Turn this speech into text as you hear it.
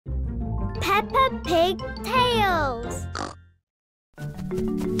Peppa Pig Tales.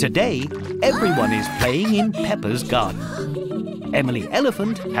 Today, everyone is playing in Peppa's garden. Emily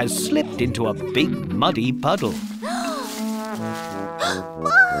Elephant has slipped into a big muddy puddle.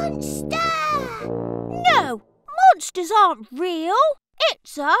 Monster! No, monsters aren't real.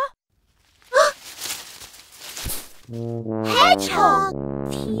 It's a... Hedgehog!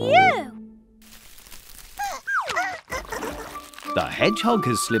 Phew! The hedgehog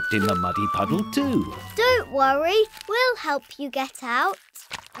has slipped in the muddy puddle too. Don't worry, we'll help you get out.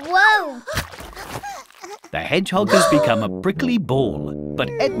 Whoa! The hedgehog has become a prickly ball, but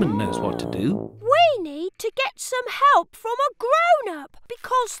Edmund knows what to do. We need to get some help from a grown-up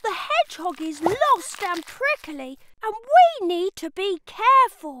because the hedgehog is lost and prickly and we need to be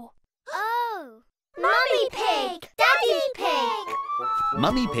careful. Oh! Mummy Pig! Daddy Pig!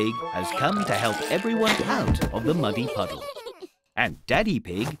 Mummy Pig has come to help everyone out of the muddy puddle. And Daddy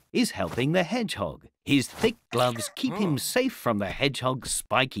Pig is helping the hedgehog. His thick gloves keep him safe from the hedgehog's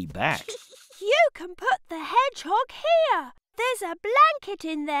spiky back. You can put the hedgehog here. There's a blanket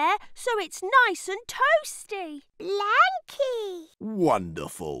in there so it's nice and toasty. Blanky!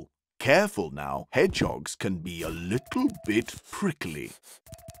 Wonderful. Careful now, hedgehogs can be a little bit prickly.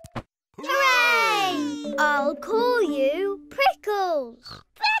 Hooray! I'll call you Prickles.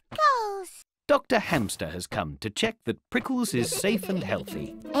 Prickles! Dr. Hamster has come to check that Prickles is safe and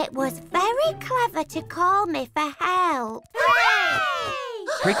healthy. It was very clever to call me for help. Hooray!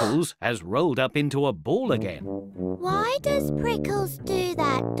 Prickles has rolled up into a ball again. Why does Prickles do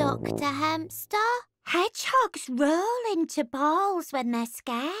that, Dr. Hamster? Hedgehogs roll into balls when they're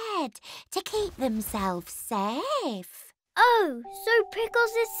scared to keep themselves safe. Oh, so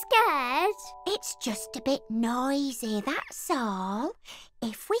Prickles is scared? It's just a bit noisy, that's all.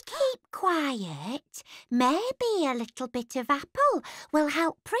 If we keep quiet, maybe a little bit of apple will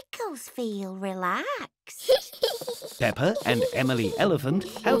help Prickles feel relaxed. Peppa and Emily Elephant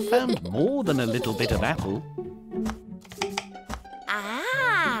have found more than a little bit of apple.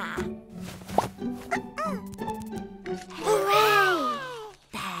 Ah! Hooray!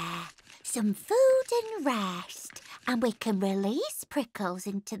 There, some food and rest. And we can release Prickles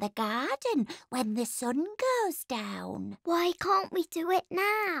into the garden when the sun goes down. Why can't we do it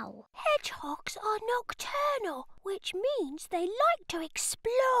now? Hedgehogs are nocturnal, which means they like to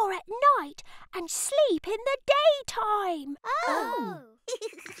explore at night and sleep in the daytime. Oh!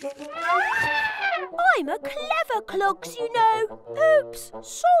 I'm a clever clogs, you know. Oops,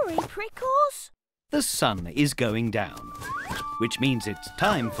 sorry, Prickles. The sun is going down, which means it's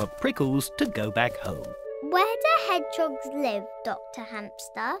time for Prickles to go back home. Where do hedgehogs live, Dr.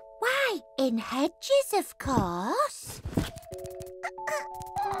 Hamster? Why, in hedges, of course.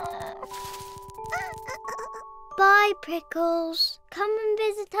 Bye, Prickles. Come and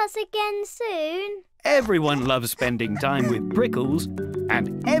visit us again soon. Everyone loves spending time with Prickles,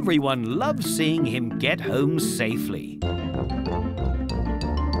 and everyone loves seeing him get home safely.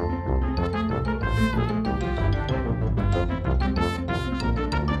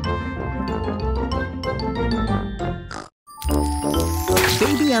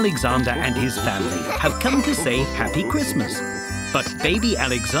 Baby Alexander and his family have come to say Happy Christmas. But Baby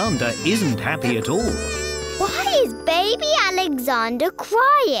Alexander isn't happy at all. Why is Baby Alexander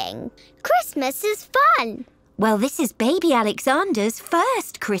crying? Christmas is fun. Well, this is Baby Alexander's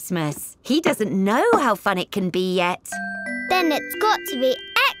first Christmas. He doesn't know how fun it can be yet. Then it's got to be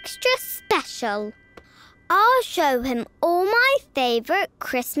extra special. I'll show him all my favourite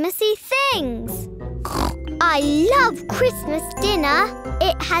Christmassy things. I love Christmas dinner.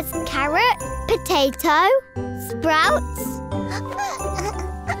 It has carrot, potato, sprouts.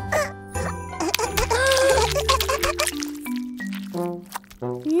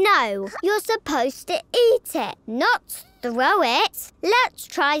 No, you're supposed to eat it, not throw it. Let's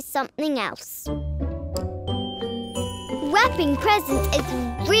try something else. Wrapping presents is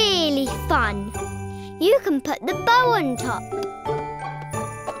really fun. You can put the bow on top.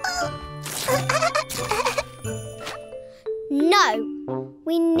 No,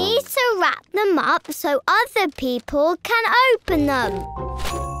 we need to wrap them up so other people can open them.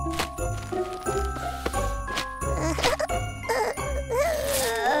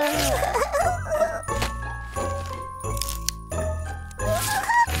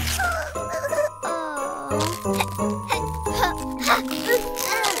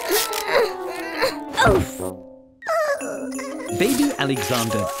 Baby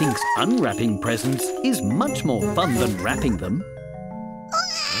Alexander thinks unwrapping presents is much more fun than wrapping them.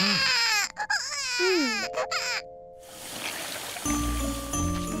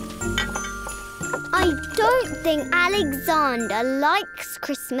 I don't think Alexander likes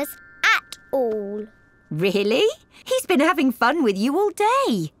Christmas at all. Really? He's been having fun with you all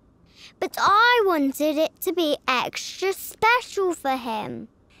day. But I wanted it to be extra special for him.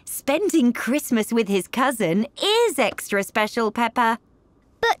 Spending Christmas with his cousin is extra special, Peppa.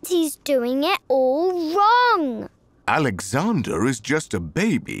 But he's doing it all wrong. Alexander is just a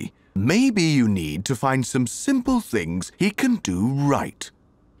baby. Maybe you need to find some simple things he can do right.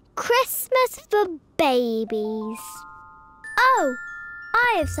 Christmas for babies. Oh,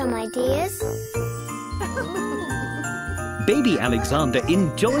 I have some ideas. Baby Alexander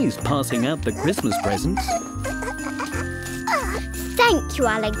enjoys passing out the Christmas presents. Thank you,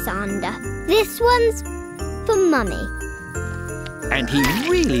 Alexander. This one's for Mummy. And he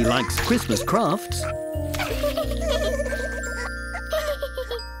really likes Christmas crafts.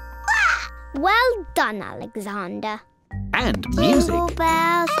 Well done, Alexander. And music.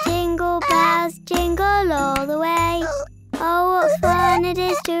 Jingle bells, jingle all the way. Oh, what fun it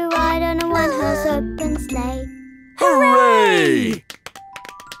is to ride on a one-horse open sleigh. Hooray!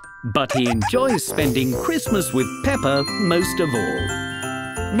 But he enjoys spending Christmas with Peppa most of all.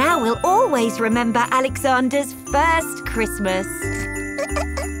 Now we'll always remember Alexander's first Christmas.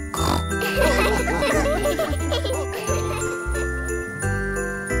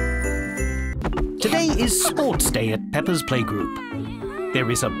 Today is Sports Day at Peppa's Playgroup.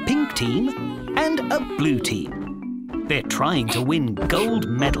 There is a pink team and a blue team. They're trying to win gold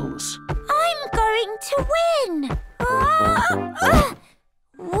medals. I'm going to win!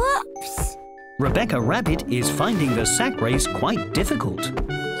 Whoops! Rebecca Rabbit is finding the sack race quite difficult.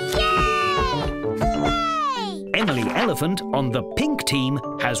 Yay! Hooray! Emily Elephant on the pink team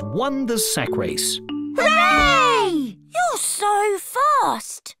has won the sack race. Hooray! You're so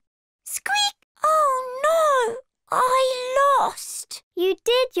fast! Squeak! Oh no! I lost! You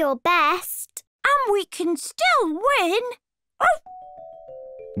did your best. And we can still win!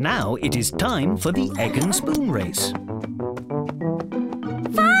 Now it is time for the egg and spoon race.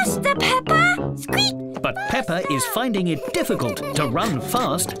 Faster, Peppa! Squeak! But Peppa is finding it difficult to run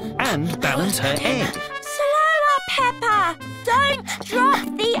fast and balance her egg. Slower, Peppa! Don't drop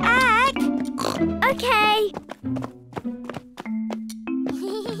the egg! Okay.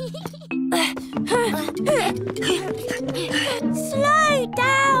 Slow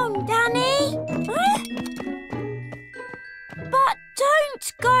down, Danny! But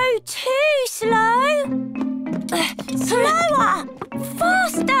don't go too slow! Slower!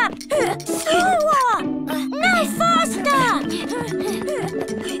 Faster! Slower! No, faster!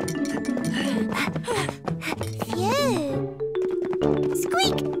 Phew.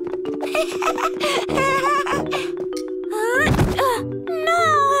 Squeak. No!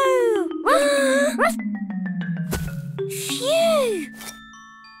 Phew!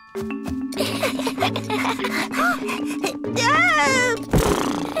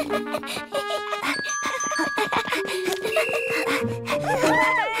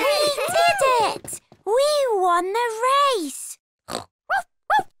 We did it! We won the race!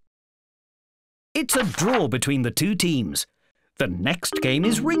 It's a draw between the two teams. The next game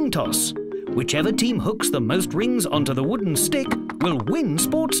is ring toss. Whichever team hooks the most rings onto the wooden stick will win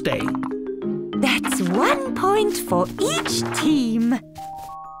Sports Day. That's 1 point for each team.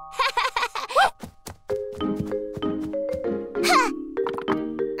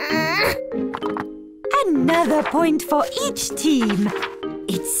 Another point for each team.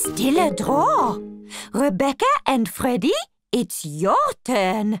 It's still a draw. Rebecca and Freddie, it's your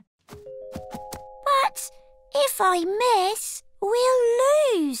turn. But if I miss,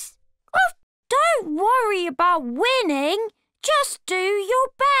 we'll lose. Don't worry about winning. Just do your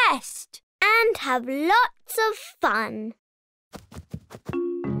best. And have lots of fun.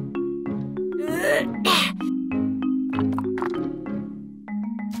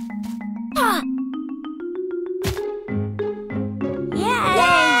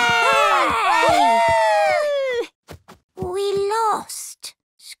 We lost.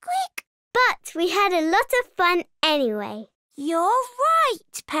 Squeak. But we had a lot of fun anyway. You're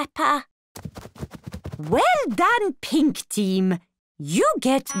right, Peppa. Well done, pink team. You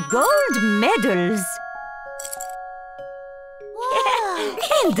get gold medals.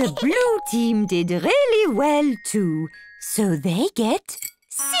 And the blue team did really well too. So they get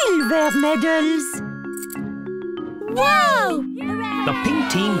silver medals. Whoa! The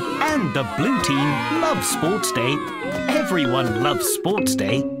pink team and the blue team love Sports Day. Everyone loves Sports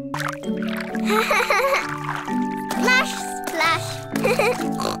Day. Splash, splash.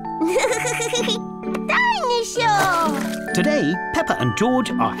 Dinosaur! Today, Peppa and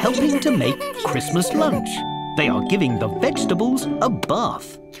George are helping to make Christmas lunch. They are giving the vegetables a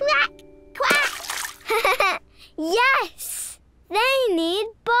bath. Quack, quack. Yes, they need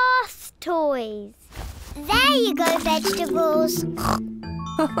bath toys. noise. There you go, vegetables.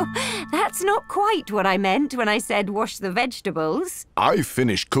 That's not quite what I meant when I said wash the vegetables. I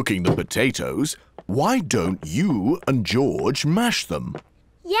finished cooking the potatoes. Why don't you and George mash them?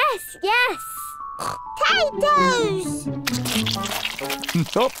 Yes, yes. Potatoes!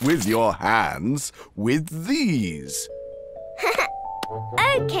 Not with your hands, with these.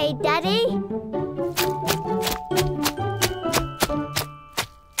 OK, Daddy.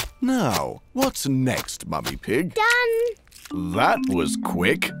 Now, what's next, Mummy Pig? Done. That was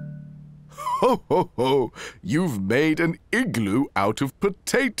quick. Ho, ho, ho! You've made an igloo out of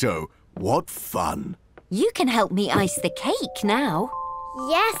potato. What fun! You can help me ice the cake now.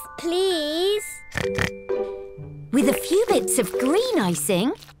 Yes, please. With a few bits of green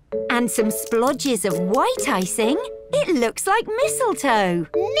icing and some splodges of white icing, it looks like mistletoe.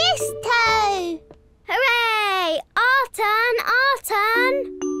 Mistletoe! Hooray! Our turn, our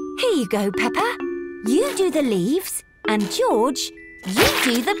turn. Here you go, Peppa. You do the leaves, and George, you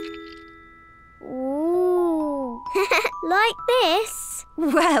do the... Ooh. Like this?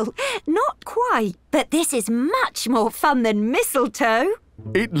 Well, not quite, but this is much more fun than mistletoe.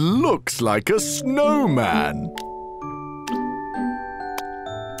 It looks like a snowman.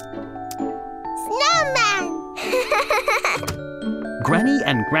 Snowman! Granny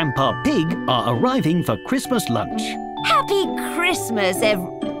and Grandpa Pig are arriving for Christmas lunch. Happy Christmas,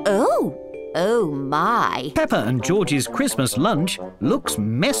 Oh my. Peppa and George's Christmas lunch looks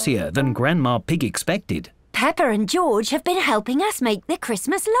messier than Grandma Pig expected. Peppa and George have been helping us make the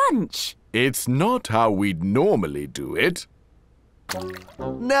Christmas lunch. It's not how we'd normally do it.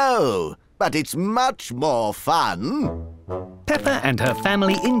 No, but it's much more fun. Peppa and her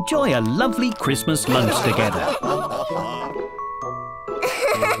family enjoy a lovely Christmas lunch together.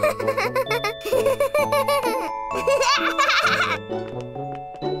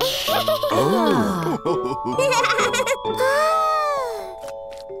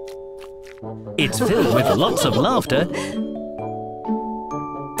 It's filled with lots of laughter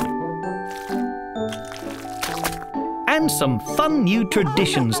and some fun new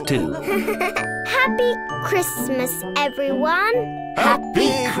traditions too. Happy Christmas, everyone.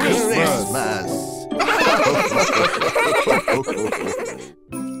 Happy Christmas!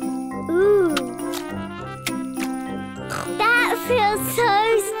 Ooh. That feels so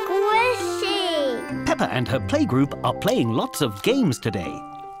squishy. Peppa and her playgroup are playing lots of games today.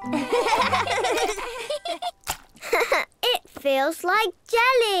 It feels like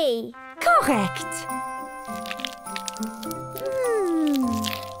jelly. Correct.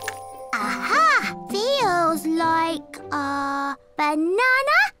 Aha! Feels like a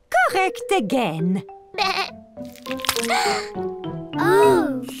banana? Correct again.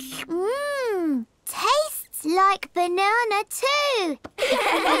 Oh. Tastes like banana too.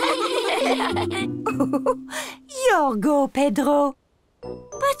 Your go, Pedro.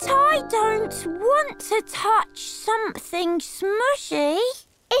 But I don't want to touch something smushy.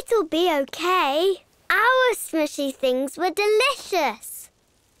 It'll be okay. Our smushy things were delicious.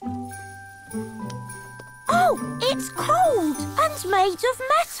 Oh, it's cold and made of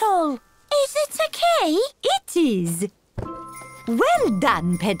metal. Is it a key? It is. Well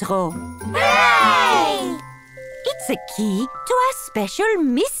done, Pedro. Hooray! It's a key to a special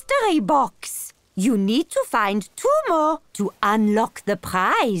mystery box. You need to find 2 more to unlock the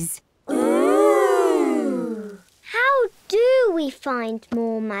prize. Ooh. How do we find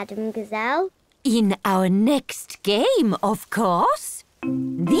more, Madame Gazelle? In our next game, of course.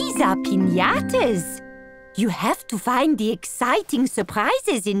 These are piñatas. You have to find the exciting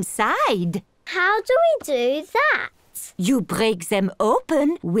surprises inside. How do we do that? You break them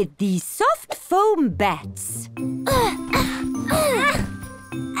open with these soft foam bats.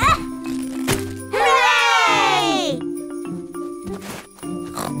 Hooray!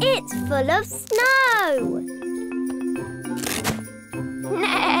 It's full of snow.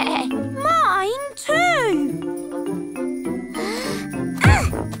 Mine too.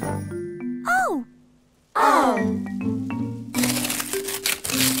 Oh.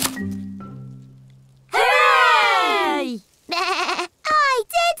 Hooray! I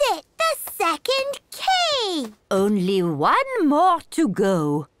did it! The second key! Only 1 more to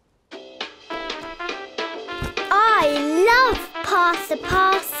go. I love Pass a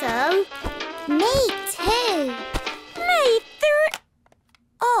Parcel. Me too. Me too.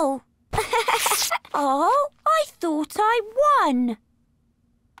 Oh. Oh, I thought I won.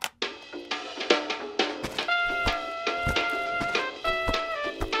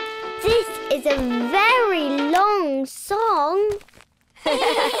 This is a very long song.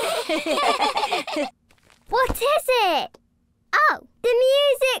 What is it? Oh, the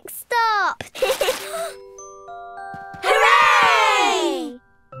music stopped.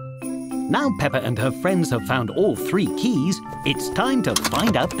 Now Peppa and her friends have found all 3 keys, it's time to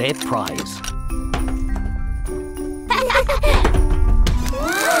find out their prize.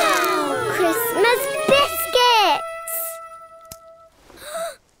 Wow! Christmas biscuits!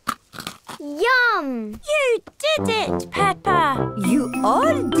 Yum! You did it, Peppa! You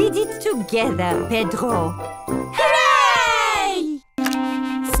all did it together, Pedro. Hooray!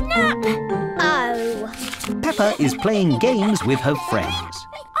 Snap! Oh. Peppa is playing games with her friends.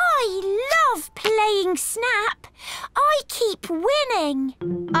 I love playing Snap. I keep winning.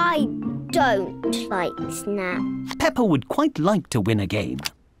 I don't like Snap. Peppa would quite like to win a game.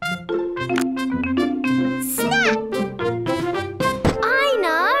 Snap! I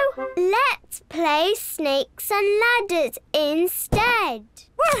know! Let's play Snakes and Ladders instead.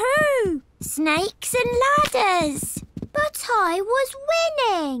 Woohoo! Snakes and ladders. But I was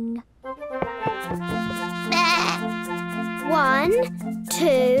winning. 1,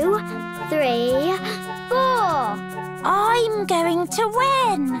 2, 3, 4. I'm going to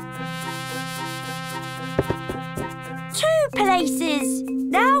win. 2 places.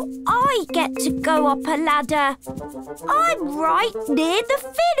 Now I get to go up a ladder. I'm right near the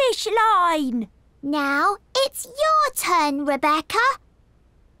finish line. Now it's your turn, Rebecca.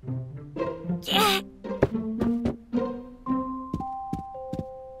 Yeah.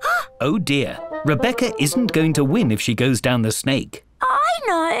 Oh dear, Rebecca isn't going to win if she goes down the snake. I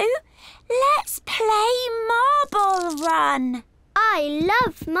know. Let's play Marble Run. I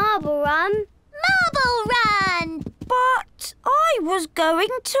love Marble Run. Marble Run! But I was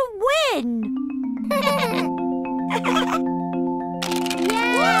going to win.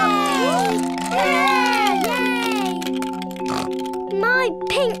 Yay! My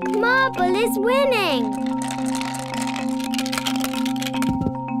pink marble is winning.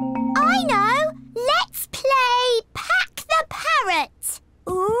 I know! Let's play Pack the Parrot!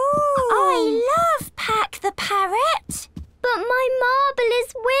 Ooh. I love Pack the Parrot. But my marble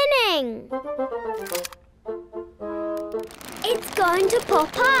is winning. It's going to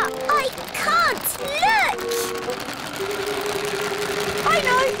pop up. I can't look! I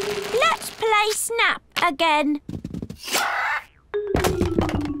know. Let's play Snap again.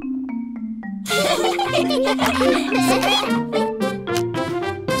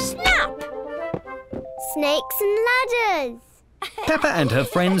 Snap! Snakes and ladders. Peppa and her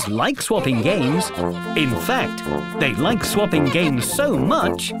friends like swapping games. In fact, they like swapping games so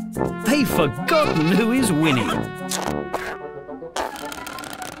much, they've forgotten who is winning.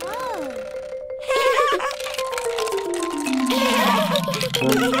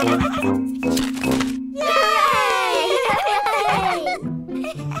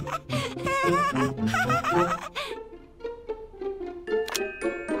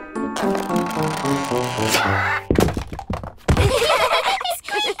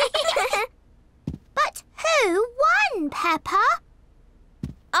 But who won, Peppa?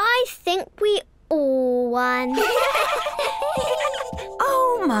 I think we all won.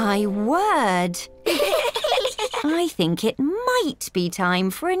 Oh, my word. I think it might be time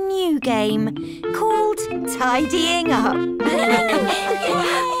for a new game called Tidying Up.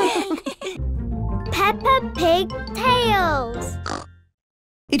 Peppa Pig Tales.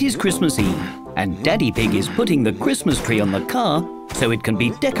 It is Christmas Eve, and Daddy Pig is putting the Christmas tree on the car so it can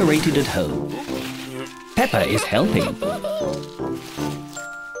be decorated at home. Peppa is helping.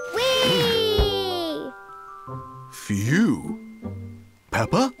 Whee! Phew.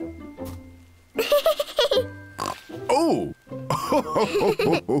 Peppa? Oh!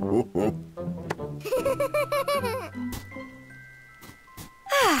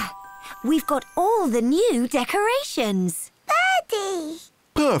 We've got all the new decorations. Birdie!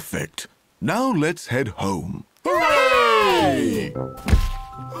 Perfect. Now let's head home. Hooray!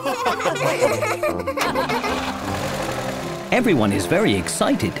 Everyone is very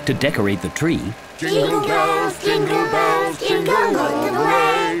excited to decorate the tree. Jingle bells, jingle jingle all the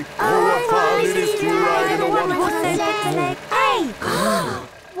way. Oh, what fun it is to ride in a one-horse sleigh. Hey!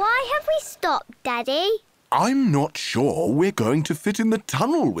 Why have we stopped, Daddy? I'm not sure we're going to fit in the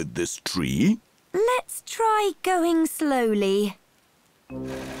tunnel with this tree. Let's try going slowly.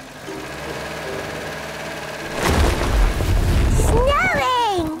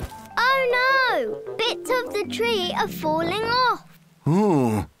 Snowing! Oh no! Bits of the tree are falling off.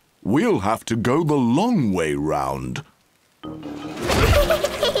 We'll have to go the long way round. Wish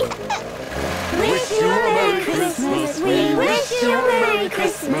you a Merry Christmas. We wish you a Merry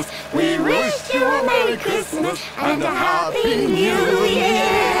Christmas. We wish you a Merry Christmas and a Happy New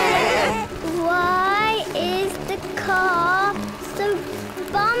Year. Why is the car so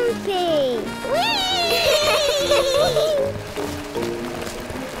bumpy?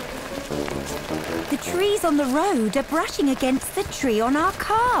 trees on the road are brushing against the tree on our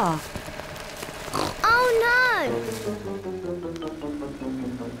car. Oh no!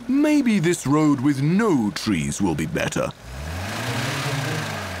 Maybe this road with no trees will be better.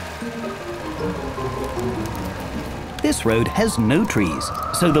 This road has no trees,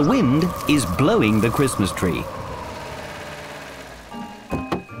 so the wind is blowing the Christmas tree.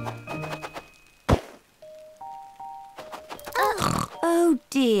 Oh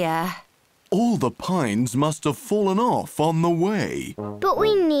dear. All the pines must have fallen off on the way. But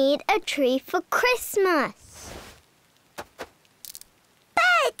we need a tree for Christmas.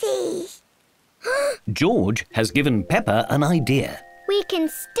 Birdie! George has given Peppa an idea. We can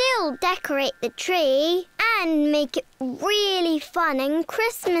still decorate the tree and make it really fun and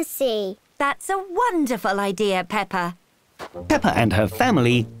Christmassy. That's a wonderful idea, Peppa. Peppa and her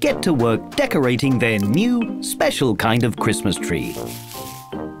family get to work decorating their new, special kind of Christmas tree.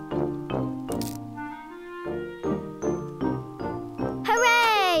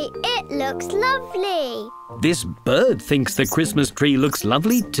 Hooray! It looks lovely. This bird thinks the Christmas tree looks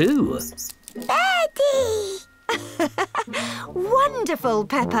lovely too. Birdie! Wonderful,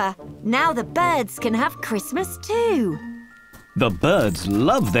 Peppa. Now the birds can have Christmas too. The birds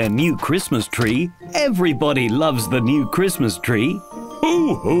love their new Christmas tree. Everybody loves the new Christmas tree.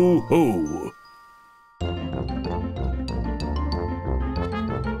 Ho, ho, ho!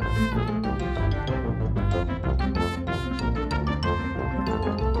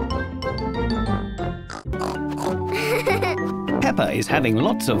 Peppa is having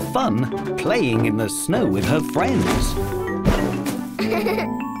lots of fun playing in the snow with her friends.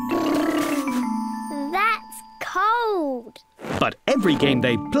 That's cold. But every game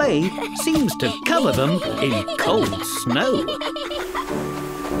they play seems to cover them in cold snow.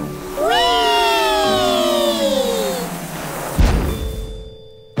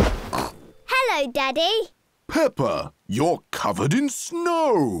 Hello, Daddy. Peppa, you're covered in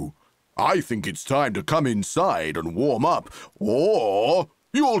snow. I think it's time to come inside and warm up, or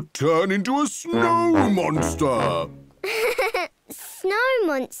you'll turn into a snow monster. Snow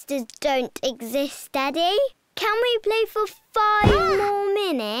monsters don't exist, Daddy. Can we play for 5 more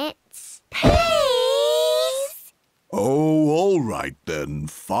minutes? Please! Oh, all right then.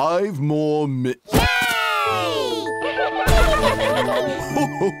 5 more minutes. Yay!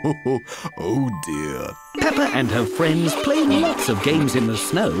 Oh dear. Peppa and her friends play lots of games in the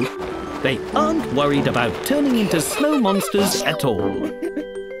snow. They aren't worried about turning into snow monsters at all.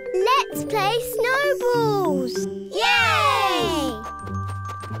 Let's play snowballs. Yay!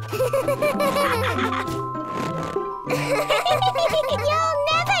 You'll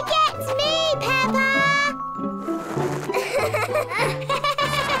never get me, Peppa!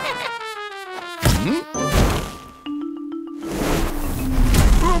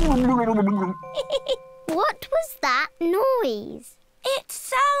 What was that noise? It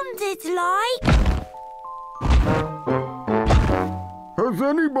sounded like... Has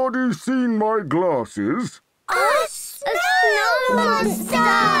anybody seen my glasses? A snow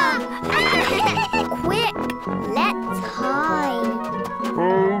monster! Quick, let's hide.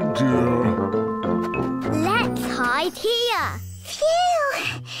 Oh dear. Let's hide here. Phew!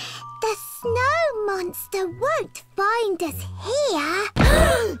 The snow monster won't find us here.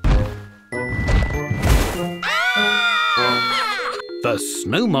 The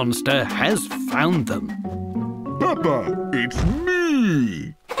snow monster has found them. Peppa, it's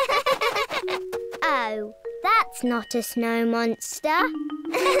me! Oh, that's not a snow monster.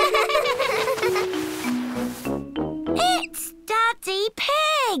 It's Daddy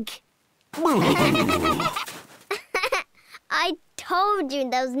Pig! I told you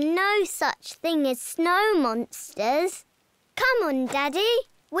there was no such thing as snow monsters. Come on, Daddy.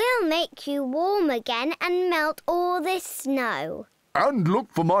 We'll make you warm again and melt all this snow. And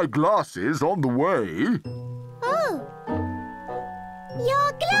look for my glasses on the way. Oh!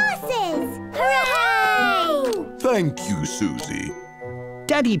 Your glasses! Hooray! Thank you, Susie.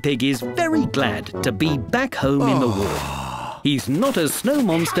 Daddy Pig is very glad to be back home in the wood. He's not a snow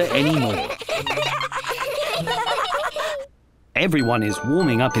monster anymore. Everyone is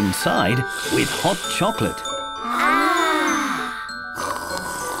warming up inside with hot chocolate.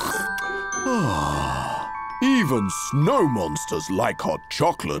 Even snow monsters like hot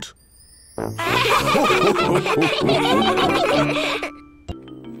chocolate.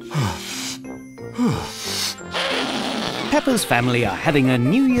 Peppa's family are having a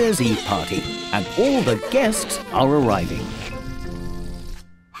New Year's Eve party, and all the guests are arriving.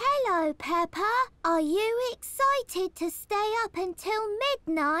 Hello, Peppa. Are you excited to stay up until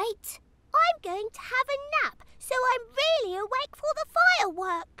midnight? I'm going to have a nap, so I'm really awake for the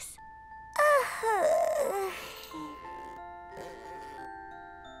fireworks.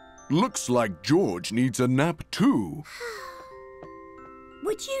 Looks like George needs a nap too.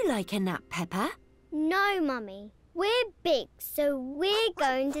 Would you like a nap, Peppa? No, Mummy. We're big, so we're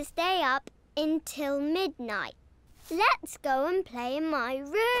going to stay up until midnight. Let's go and play in my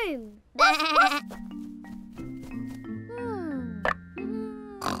room.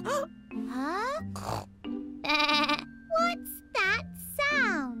 Huh? What's that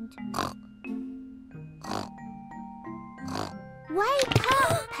sound? Wake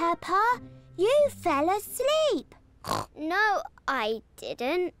up, Peppa. You fell asleep. No, I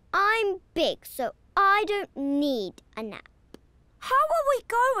didn't. I'm big, so I don't need a nap. How are we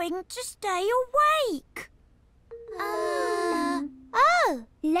going to stay awake? Oh,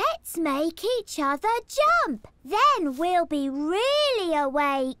 let's make each other jump. Then we'll be really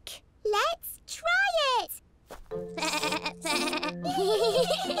awake. Let's try it.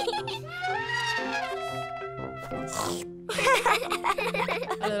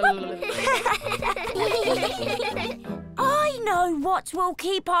 I know what will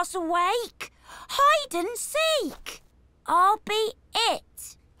keep us awake. Hide and seek. I'll be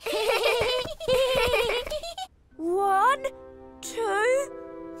it. 1, 2,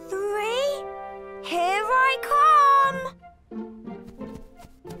 3. Here I come.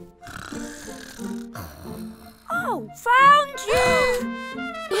 Oh, found you.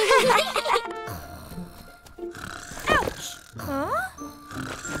 Ouch. Huh?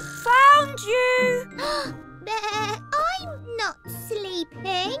 Found you. I'm not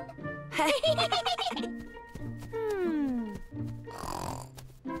sleeping.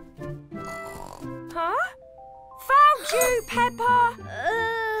 Huh? Found you, Peppa.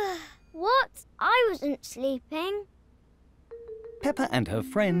 What? I wasn't sleeping. Peppa and her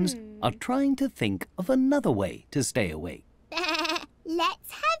friends are trying to think of another way to stay awake.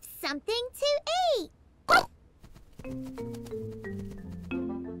 Let's have something to eat.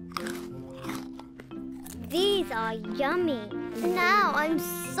 These are yummy. Now I'm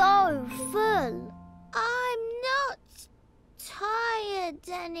so full. I'm not tired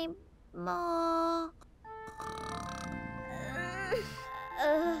anymore.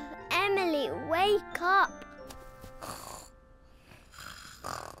 Emily, wake up.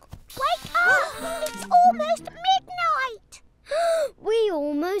 Wake up! It's almost midnight. We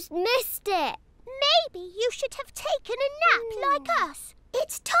almost missed it. Maybe you should have taken a nap like us.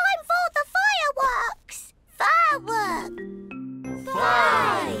 It's time for the fireworks. Fireworks.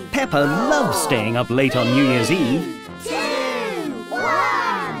 5, Peppa loves staying up late on New Year's Eve. 2, 1.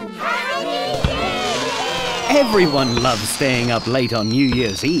 Happy New Year! Everyone loves staying up late on New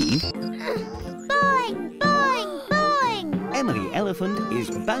Year's Eve. Boing, boing, boing. Emily Elephant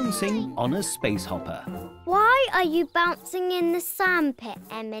is bouncing on a space hopper. Why are you bouncing in the sandpit,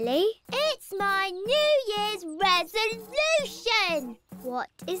 Emily? It's my New Year's resolution. What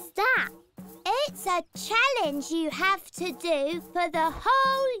is that? It's a challenge you have to do for the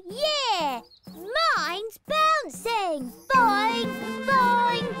whole year. Mine's bouncing. Boing,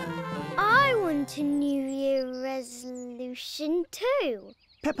 boing. I want a New Year resolution too.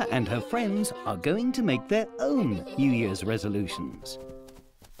 Peppa and her friends are going to make their own New Year's resolutions.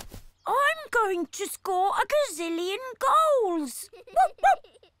 I'm going to score a gazillion goals.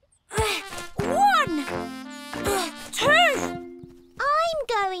 1, 2. I'm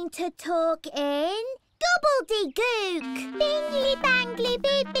going to talk in gobbledygook. Bingly bangly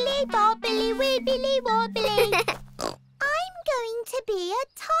bibbly bobbly wibbly wobbly. I'm going to be a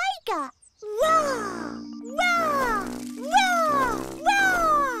tiger. Roar, roar, roar,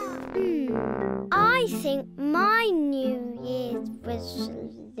 roar. I think my New Year's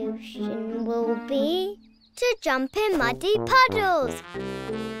resolution will be to jump in muddy puddles.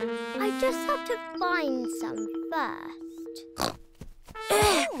 I just have to find some first.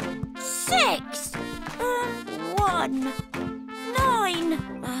 6, 1,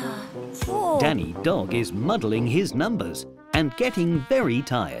 9, 4. Danny Dog is muddling his numbers and getting very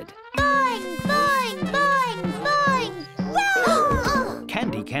tired. Boing, boing, boing, boing. Roar.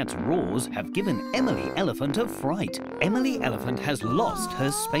 Candy Cat's roars have given Emily Elephant a fright. Emily Elephant has lost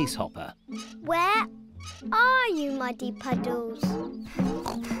her space hopper. Where are you, muddy puddles?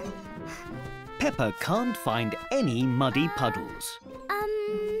 Peppa can't find any muddy puddles.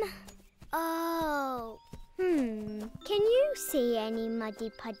 Oh. Can you see any muddy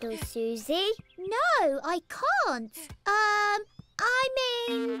puddles, Susie? No, I can't. I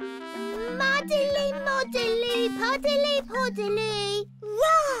mean, muddly, muddly, puddly, puddly.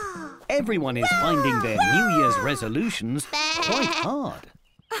 Roar! Everyone is finding their New Year's resolutions quite hard.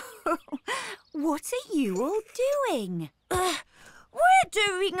 What are you all doing? We We're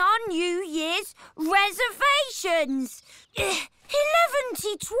doing our New Year's reservations. 11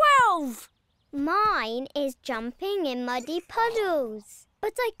 to 12. Mine is jumping in muddy puddles,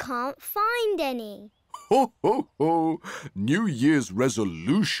 but I can't find any. Ho, ho, ho! New Year's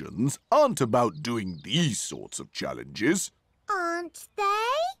resolutions aren't about doing these sorts of challenges. Aren't they?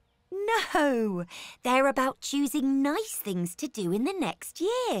 No, they're about choosing nice things to do in the next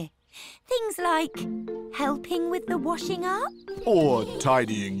year. Things like helping with the washing up. Or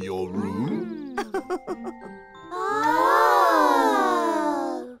tidying your room. Oh!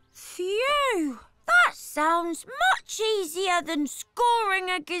 Phew! That sounds much easier than scoring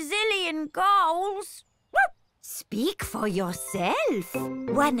a gazillion goals. Speak for yourself.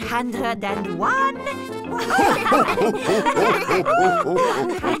 101.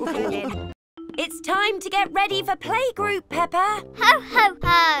 It's time to get ready for playgroup, Peppa. Ho, ho,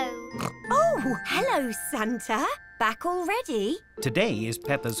 ho! Oh, hello, Santa. Back already? Today is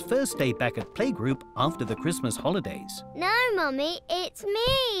Peppa's first day back at playgroup after the Christmas holidays. No, Mummy, it's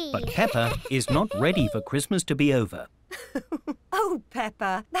me. But Peppa is not ready for Christmas to be over. Oh,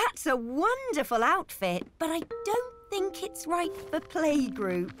 Peppa, that's a wonderful outfit, but I don't think it's right for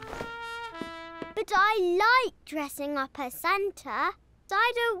playgroup. But I like dressing up as Santa.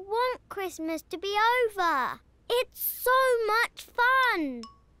 I don't want Christmas to be over. It's so much fun.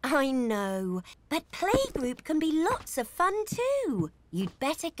 I know, but playgroup can be lots of fun too. You'd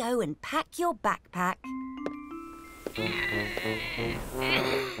better go and pack your backpack.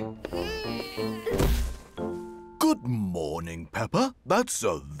 Good morning, Peppa. That's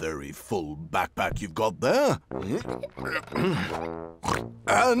a very full backpack you've got there.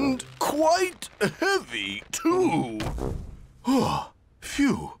 And quite heavy, too. Oh,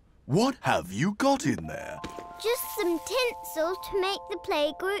 phew. What have you got in there? Just some tinsel to make the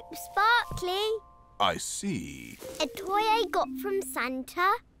playgroup sparkly. I see. A toy I got from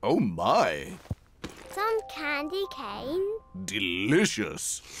Santa. Oh, my. Some candy cane.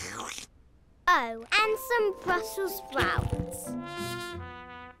 Delicious. Oh, and some Brussels sprouts.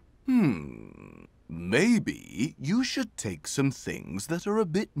 Maybe you should take some things that are a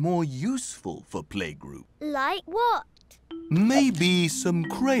bit more useful for playgroup. Like what? Maybe some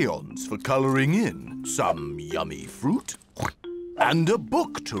crayons for colouring in, some yummy fruit, and a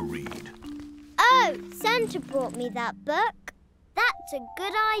book to read. Oh, Santa brought me that book. That's a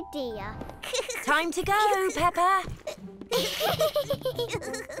good idea. Time to go, Peppa.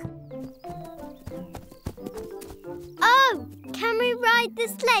 Oh, can we ride the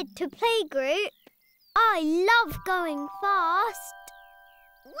sled to playgroup? I love going fast.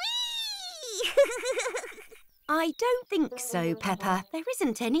 Whee! I don't think so, Peppa. There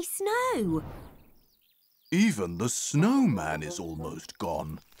isn't any snow. Even the snowman is almost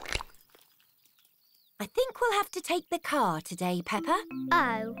gone. I think we'll have to take the car today, Peppa.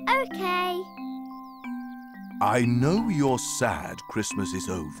 Oh, OK. I know you're sad Christmas is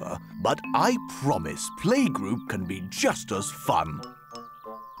over, but I promise playgroup can be just as fun.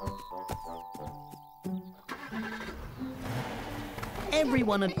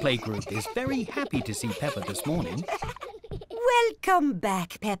 Everyone at playgroup is very happy to see Peppa this morning. Welcome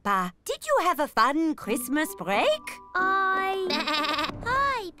back, Peppa. Did you have a fun Christmas break? Hi,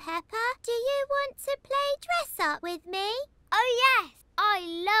 Peppa. Do you want to play dress up with me? Oh, yes. I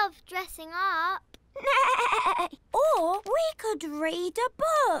love dressing up. Or we could read a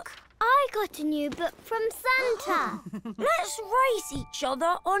book. I got a new book from Santa. Let's race each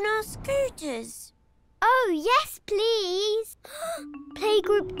other on our scooters. Oh, yes, please.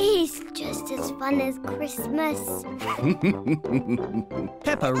 Playgroup is just as fun as Christmas.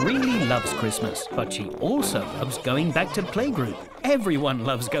 Peppa really loves Christmas, but she also loves going back to playgroup. Everyone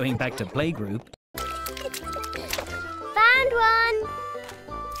loves going back to playgroup. Found one.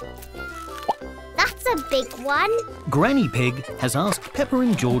 That's a big one. Granny Pig has asked Peppa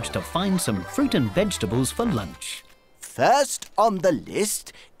and George to find some fruit and vegetables for lunch. First on the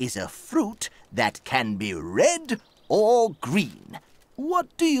list is a fruit that can be red or green. What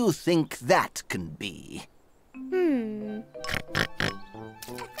do you think that can be?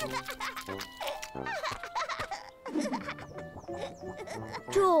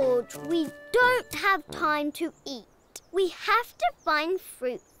 George, we don't have time to eat. We have to find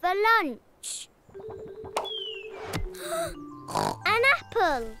fruit for lunch. An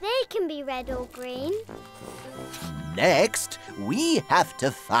apple. They can be red or green. Next, we have to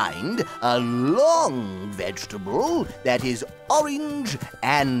find a long vegetable that is orange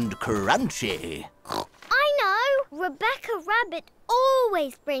and crunchy. I know. Rebecca Rabbit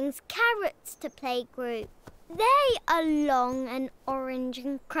always brings carrots to playgroup. They are long and orange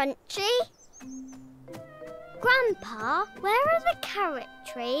and crunchy. Grandpa, where are the carrot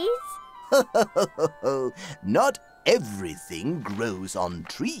trees? Not everything grows on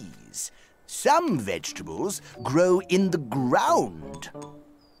trees. Some vegetables grow in the ground.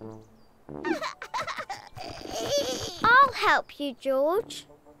 I'll help you, George.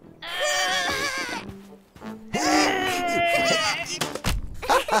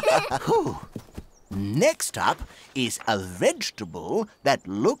 Next up is a vegetable that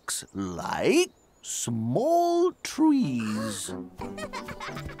looks like small trees.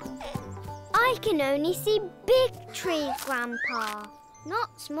 I can only see big trees, Grandpa,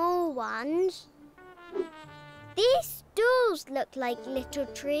 not small ones. These stools look like little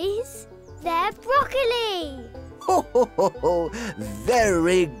trees. They're broccoli.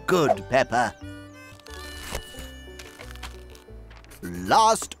 Very good, Peppa.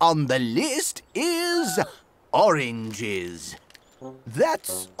 Last on the list is oranges.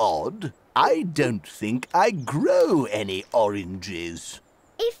 That's odd. I don't think I grow any oranges.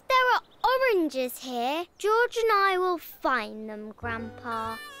 If there are oranges here, George and I will find them,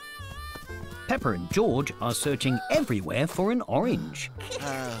 Grandpa. Peppa and George are searching everywhere for an orange.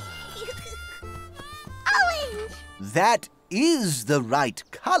 Orange! That is the right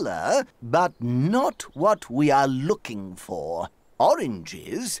colour, but not what we are looking for.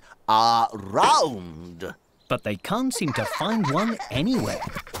 Oranges are round. But they can't seem to find one anywhere.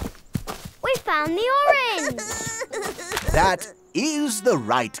 We found the orange! That is the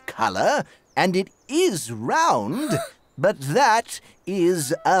right colour, and it is round, but that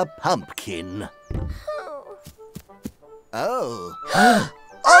is a pumpkin. Oh.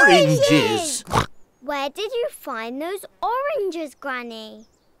 Oranges! Where did you find those oranges, Granny?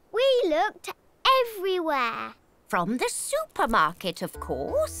 We looked everywhere. From the supermarket, of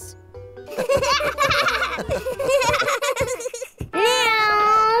course.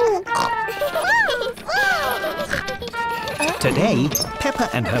 Today, Peppa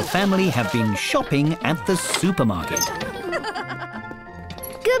and her family have been shopping at the supermarket.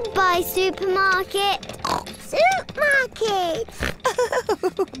 Goodbye, supermarket. Supermarket!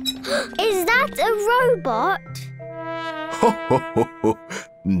 Is that a robot?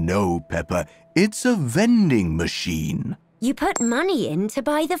 No, Peppa. It's a vending machine. You put money in to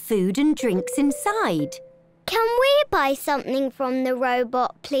buy the food and drinks inside. Can we buy something from the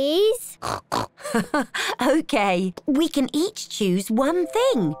robot, please? OK, we can each choose one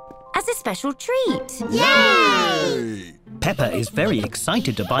thing as a special treat. Yay! Peppa is very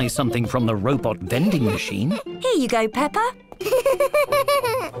excited to buy something from the robot vending machine. Here you go, Peppa.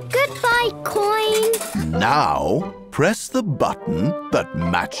 Goodbye, coin. Now, press the button that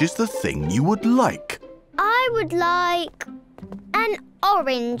matches the thing you would like. I would like an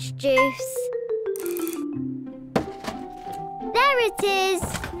orange juice. There it is.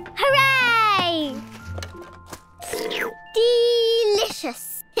 Hooray!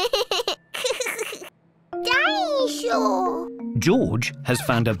 Delicious. Dinosaur. George has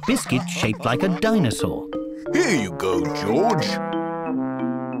found a biscuit shaped like a dinosaur. Here you go, George.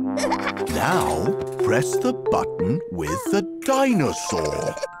 Now, press the button with the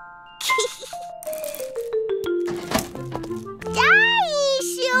dinosaur.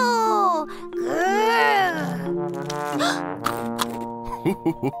 Dinosaur!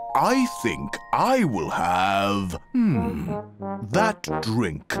 I think I will have, that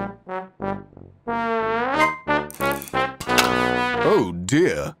drink. Oh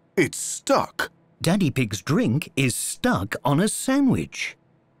dear, it's stuck. Daddy Pig's drink is stuck on a sandwich.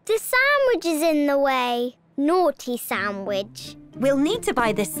 The sandwich is in the way. Naughty sandwich. We'll need to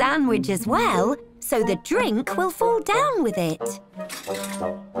buy the sandwich as well, so the drink will fall down with it.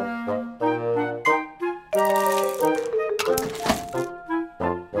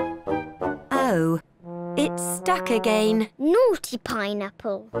 Oh, it's stuck again. Naughty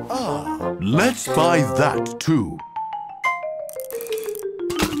pineapple. Ah, let's buy that too.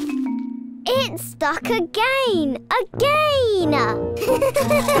 It's stuck again. Again.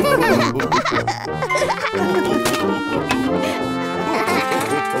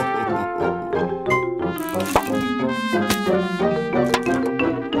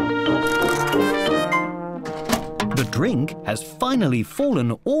 The drink has finally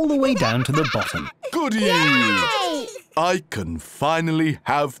fallen all the way down to the bottom. Goody! Yay! I can finally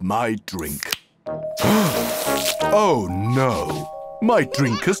have my drink. Oh no! My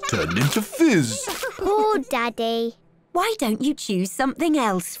drink has turned into fizz. Poor Daddy. Why don't you choose something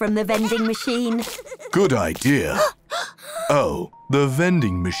else from the vending machine? Good idea. Oh, the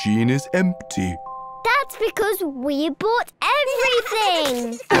vending machine is empty. That's because we bought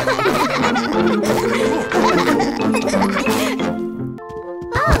everything.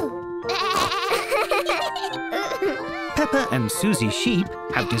 Oh. Peppa and Susie Sheep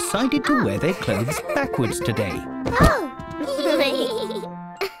have decided to wear their clothes backwards today. Oh!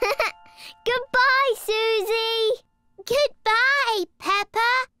 Goodbye, Susie! Goodbye,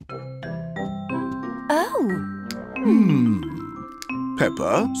 Peppa! Oh,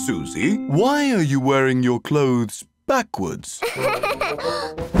 Peppa, Susie, why are you wearing your clothes backwards?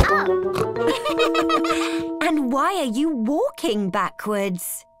 and why are you walking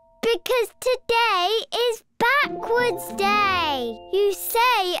backwards? Because today is backwards day. You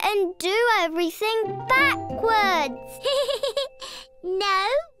say and do everything backwards. No,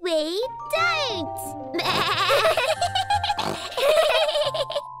 we don't.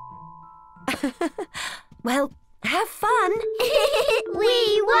 Well, have fun.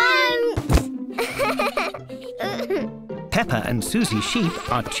 We won't. Peppa and Susie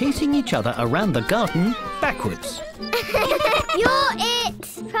Sheep are chasing each other around the garden backwards. You're it.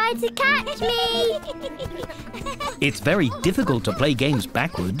 Try to catch me. It's very difficult to play games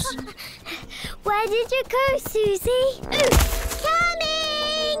backwards. Where did you go, Susie?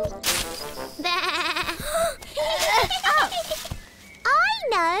 Coming! Oh, I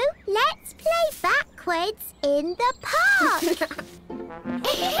know. Let's play backwards in the park.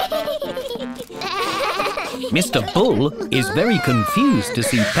 Mr. Bull is very confused to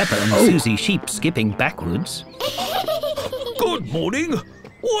see Peppa and Susie Sheep skipping backwards. Good morning.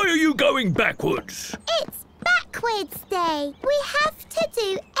 Why are you going backwards? It's backwards day. We have to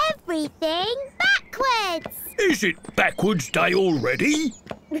do everything backwards. Is it backwards day already?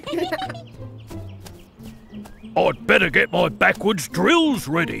 I'd better get my backwards drills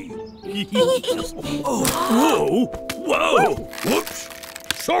ready. Whoa! Whoa! Whoops!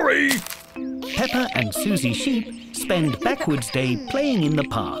 Sorry! Peppa and Susie Sheep spend backwards day playing in the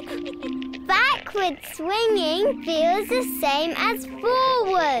park. Backwards swinging feels the same as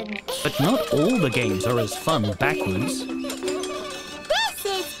forward. But not all the games are as fun backwards. This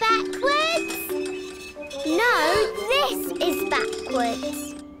is backwards. No, this is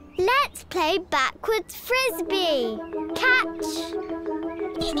backwards. Let's play backwards frisbee. Catch.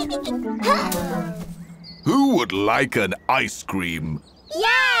 Who would like an ice cream?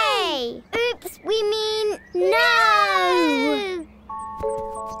 Yay! Oops, we mean no!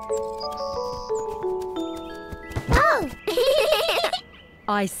 Oh!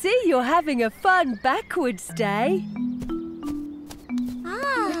 I see you're having a fun backwards day.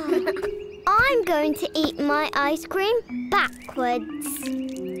 I'm going to eat my ice cream backwards.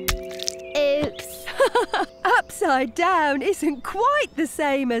 Oops. Upside down isn't quite the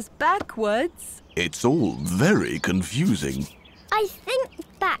same as backwards. It's all very confusing. I think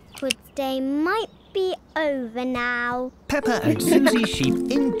backwards day might be over now. Peppa and Susie Sheep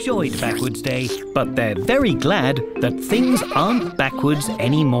enjoyed backwards day, but they're very glad that things aren't backwards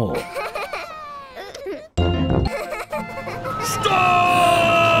anymore. Stop!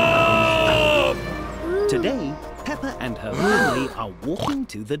 Today, Peppa and her family are walking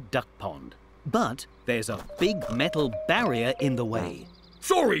to the duck pond. But there's a big metal barrier in the way.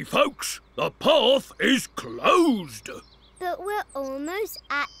 Sorry, folks. The path is closed. But we're almost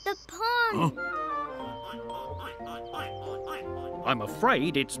at the pond. I'm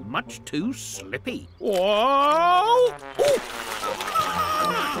afraid it's much too slippy. Whoa!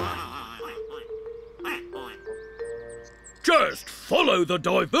 Just follow the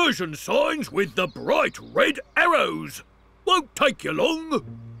diversion signs with the bright red arrows. Won't take you long.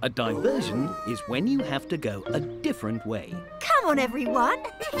 A diversion is when you have to go a different way. Come on, everyone.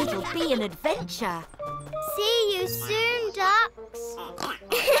 It'll be an adventure. See you soon, ducks.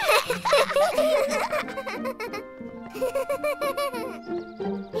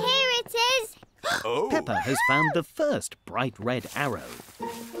 Here it is. Oh. Peppa has found the first bright red arrow.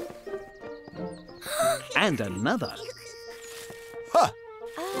 And another. Ha!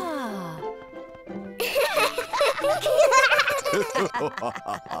 Ah.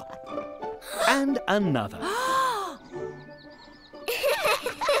 And another.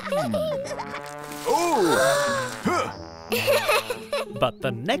 Oh! Huh. But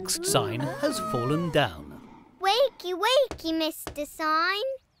the next sign has fallen down. Wakey, wakey, Mr. Sign.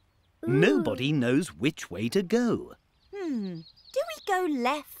 Nobody knows which way to go. Do we go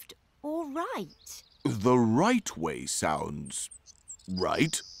left or right? The right way sounds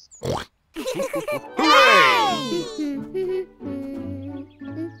right. Hooray!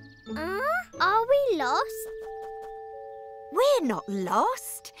 Are we lost? We're not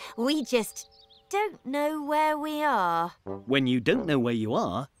lost. We just don't know where we are. When you don't know where you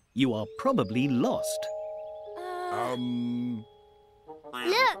are probably lost.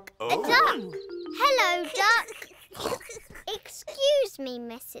 Look, a duck. Hello, duck. Excuse me,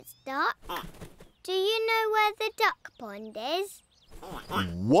 Mrs. Duck. do you know where the duck pond is?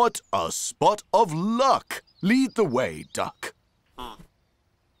 What a spot of luck! Lead the way, Duck.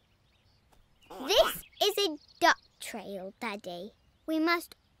 This is a duck trail, Daddy. We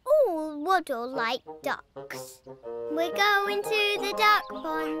must all waddle like ducks. We're going to the duck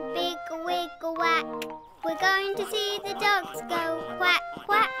pond, big wiggle whack. We're going to see the ducks go quack,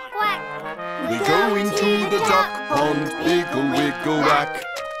 quack, quack. We're going to the duck pond, wiggle, wiggle, whack.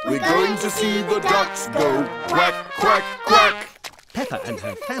 We're going to see the ducks go quack, quack, quack. Peppa and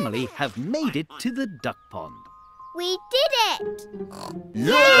her family have made it to the duck pond. We did it!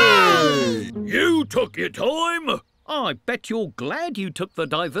 Yay! You took your time. I bet you're glad you took the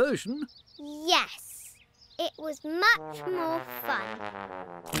diversion. Yes, it was much more fun.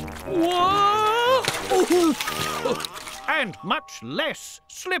 Whoa! And much less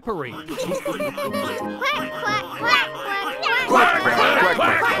slippery. Quack, quack, quack, quack, quack, quack, Quack, quack,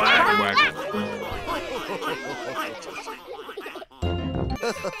 quack, quack,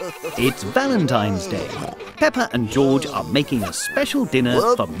 It's Valentine's Day. Peppa and George are making a special dinner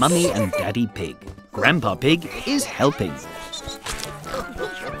for Mummy and Daddy Pig. Grandpa Pig is helping.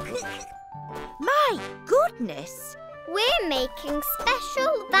 My goodness! We're making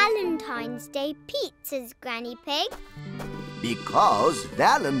special Valentine's Day pizzas, Granny Pig. Because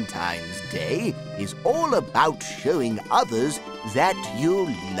Valentine's Day is all about showing others that you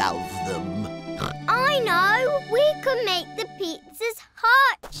love them. I know! We can make the pizzas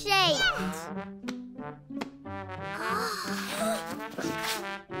heart-shaped.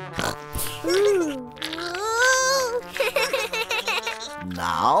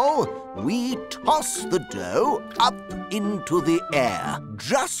 Now, we toss the dough up into the air,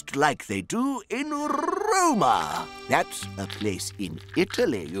 just like they do in Roma. That's a place in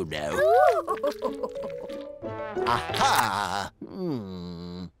Italy, you know. Aha!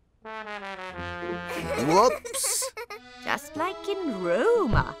 Whoops! Just like in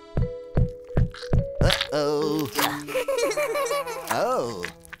Roma. Uh-oh. Oh.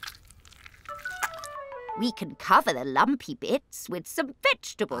 We can cover the lumpy bits with some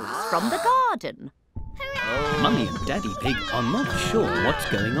vegetables from the garden. Mummy and Daddy Pig are not sure what's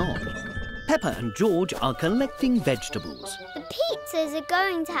going on. Peppa and George are collecting vegetables. The pizzas are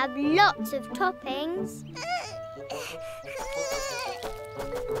going to have lots of toppings.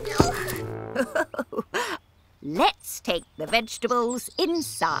 Let's take the vegetables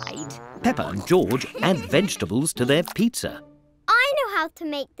inside. Peppa and George add vegetables to their pizza. I know how to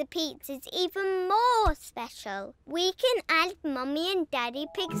make the pizzas even more special. We can add Mummy and Daddy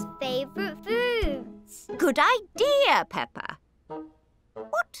Pig's favourite foods. Good idea, Peppa.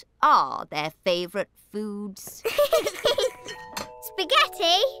 What are their favourite foods?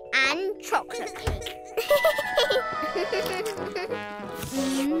 Spaghetti and chocolate cake.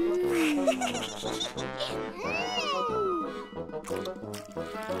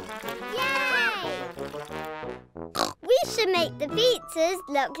 Yay! We should make the pizzas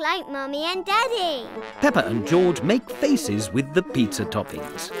look like Mummy and Daddy. Peppa and George make faces with the pizza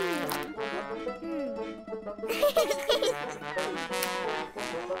toppings.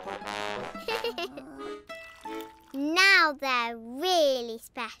 Now they're really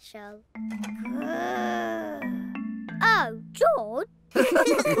special. Oh, George.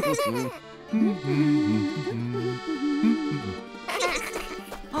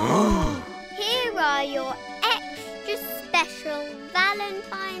 Here are your extra special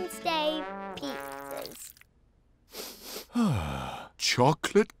Valentine's Day pizzas.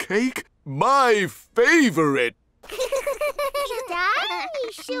 Chocolate cake? My favourite!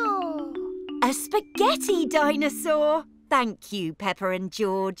 Dinosaur. A spaghetti dinosaur. Thank you, Peppa and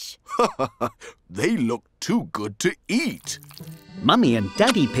George. They look too good to eat. Mummy and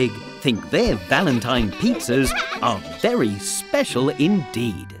Daddy Pig think their Valentine pizzas are very special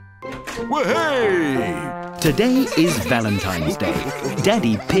indeed. Wahey! Today is Valentine's Day.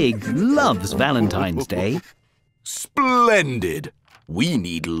 Daddy Pig loves Valentine's Day. Splendid! We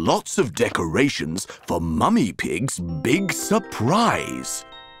need lots of decorations for Mummy Pig's big surprise.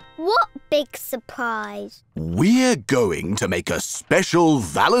 What big surprise? We're going to make a special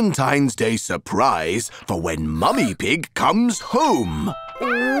Valentine's Day surprise for when Mummy Pig comes home.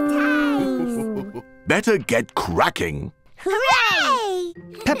 Better get cracking. Hooray!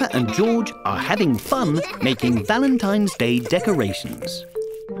 Peppa and George are having fun making Valentine's Day decorations.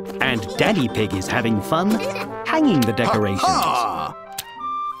 And Daddy Pig is having fun hanging the decorations. Ah!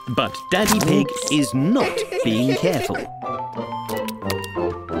 But Daddy Pig is not being careful.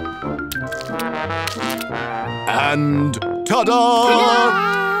 And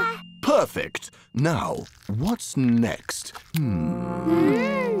ta-da! Perfect. Now, what's next?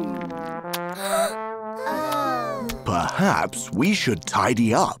 Perhaps we should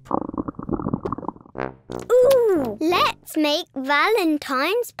tidy up. Ooh, let's make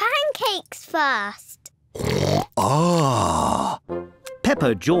Valentine's pancakes first. Ah!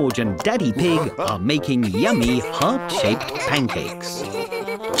 Peppa, George and Daddy Pig are making yummy heart-shaped pancakes.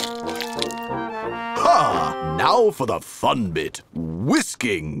 Ha! Now for the fun bit,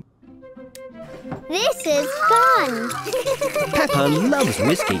 whisking. This is fun. Peppa loves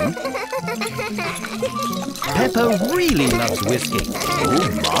whisking. Peppa really loves whisking. Oh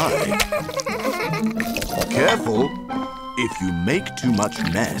my! Careful! If you make too much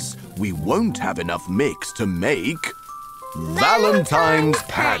mess, we won't have enough mix to make Valentine's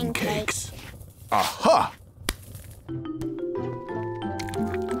pancakes. Aha!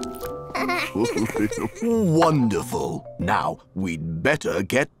 Wonderful. Now, we'd better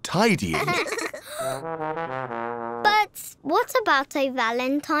get tidying. But what about a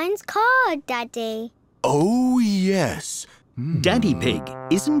Valentine's card, Daddy? Oh, yes. Daddy Pig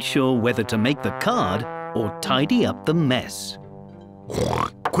isn't sure whether to make the card or tidy up the mess.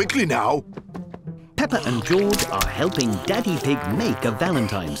 Quickly now. Peppa and George are helping Daddy Pig make a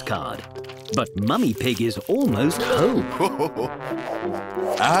Valentine's card. But Mummy Pig is almost home.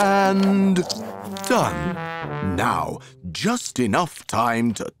 And done. Now, just enough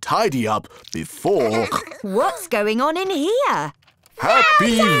time to tidy up before... What's going on in here?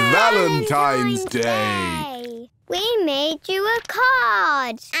 Happy Valentine's Day! We made you a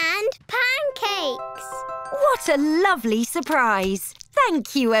card and pancakes. What a lovely surprise.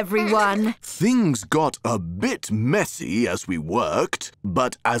 Thank you, everyone. Things got a bit messy as we worked,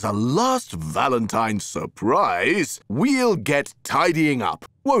 but as a last Valentine's surprise, we'll get tidying up,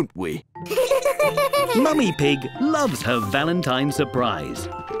 won't we? Mummy Pig loves her Valentine's surprise.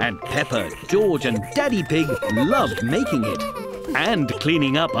 And Peppa, George and Daddy Pig loved making it. And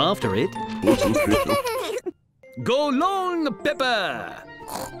cleaning up after it. Go long, Peppa!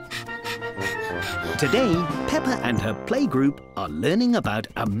 Today, Peppa and her playgroup are learning about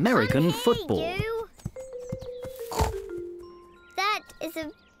American football. You. That is a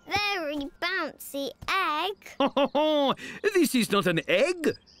very bouncy egg. This is not an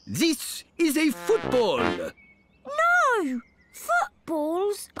egg. This is a football. No!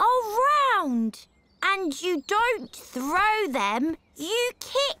 Footballs are round. And you don't throw them, you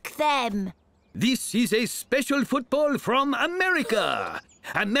kick them. This is a special football from America.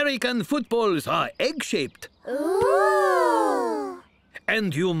 American footballs are egg-shaped. Ooh!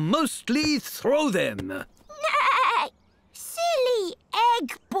 And you mostly throw them. Nay! Silly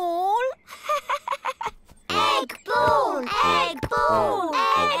egg ball. Egg ball! Egg ball!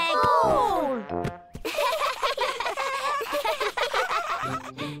 Egg ball!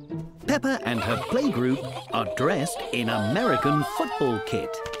 Peppa and her playgroup are dressed in American football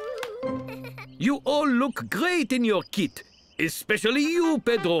kit. You all look great in your kit. Especially you,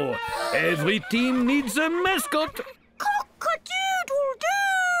 Pedro. Every team needs a mascot. Cock-a-doodle-doo!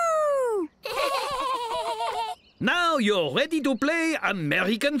 Now you're ready to play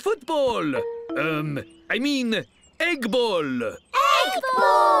American football. I mean, egg ball. Egg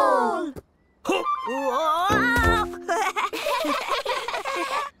ball! Ho!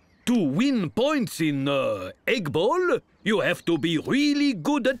 To win points in egg ball, you have to be really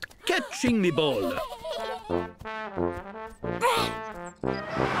good at catching the ball.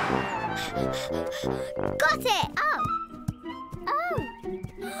 Got it! Oh!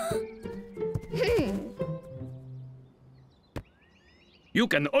 You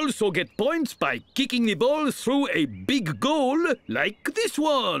can also get points by kicking the ball through a big goal like this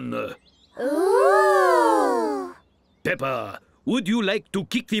one. Ooh! Peppa, would you like to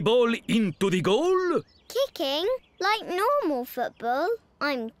kick the ball into the goal? Kicking? Like normal football?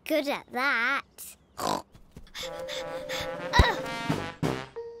 I'm good at that.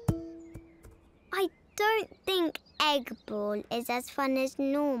 I don't think egg ball is as fun as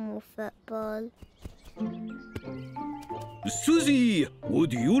normal football. Susie,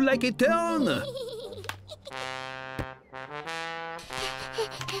 would you like a turn?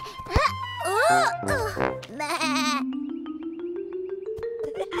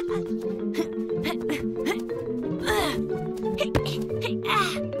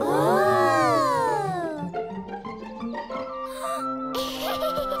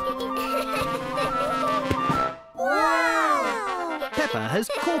 Peppa has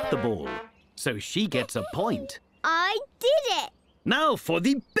caught the ball, so she gets a point. I did it! Now for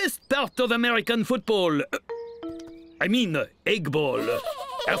the best part of American football. I mean, egg ball.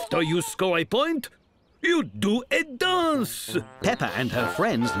 After you score a point, you do a dance. Peppa and her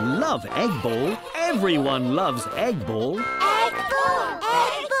friends love egg ball. Everyone loves egg ball. Egg ball!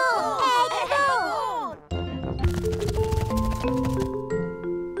 Egg ball! Egg ball!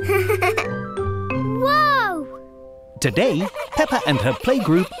 Today, Peppa and her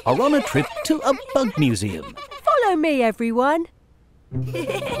playgroup are on a trip to a bug museum. Follow me, everyone. Squeak!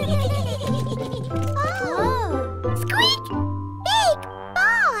 Big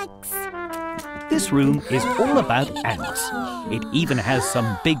bugs! This room is all about ants. It even has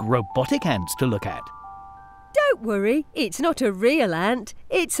some big robotic ants to look at. Don't worry, it's not a real ant.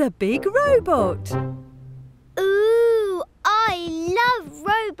 It's a big robot. Ooh, I love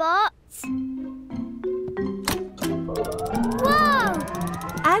robots. Whoa!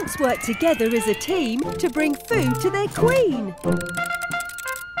 Ants work together as a team to bring food to their queen.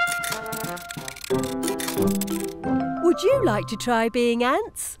 Would you like to try being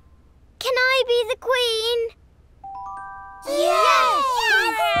ants? Can I be the queen? Yes!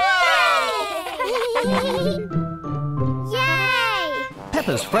 Yay!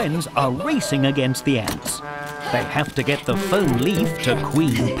 Peppa's friends are racing against the ants. They have to get the foam leaf to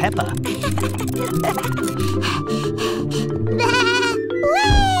Queen Peppa.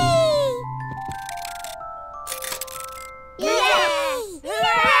 Yes!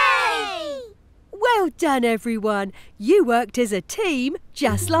 Hooray! Well done, everyone. You worked as a team,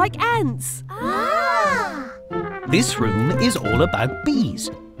 just like ants. Ah! This room is all about bees.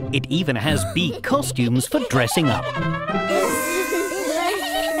 It even has bee costumes for dressing up.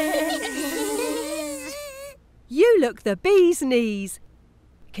 You look the bee's knees.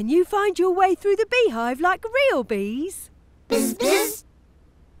 Can you find your way through the beehive like real bees? Bzz, bzz.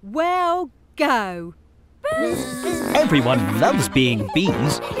 Well, go. Everyone loves being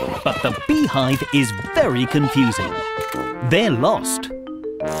bees, but the beehive is very confusing. They're lost.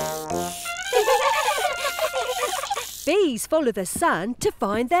 Bees follow the sun to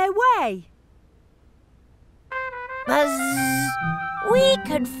find their way. Buzz! We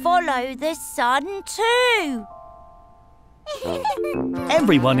can follow the sun too.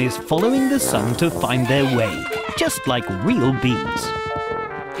 Everyone is following the sun to find their way, just like real bees.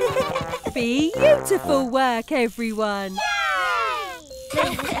 Beautiful work, everyone.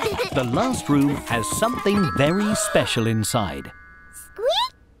 The last room has something very special inside.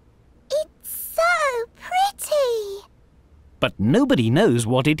 Squeak! It's so pretty. But nobody knows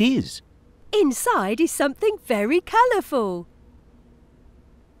what it is. Inside is something very colourful.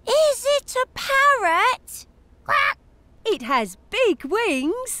 Is it a parrot? Quack! It has big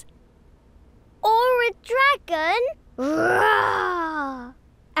wings Or a dragon. Roar!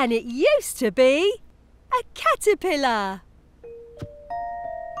 and it used to be a caterpillar.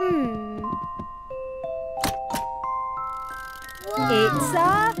 It's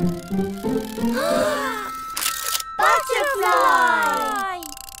a Butterfly!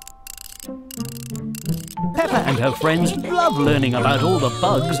 Peppa and her friends love learning about all the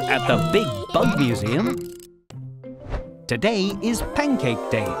bugs at the Big Bug Museum. Today is Pancake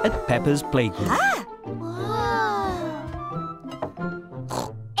Day at Peppa's playgroup. Whoa!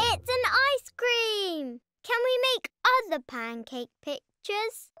 It's an ice cream. Can we make other pancake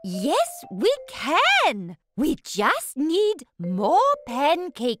pictures? Yes, we can. We just need more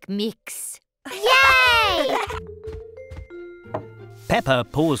pancake mix. Yay! Peppa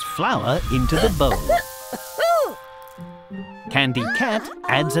pours flour into the bowl. Candy Cat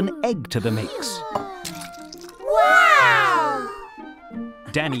adds an egg to the mix. Wow!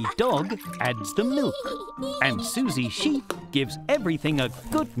 Danny Dog adds the milk. And Susie Sheep gives everything a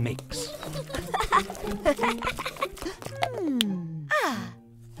good mix.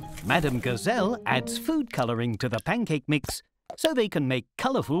 Madame Gazelle adds food colouring to the pancake mix so they can make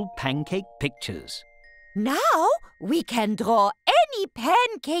colourful pancake pictures. Now we can draw any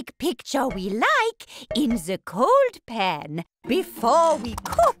pancake picture we like in the cold pan before we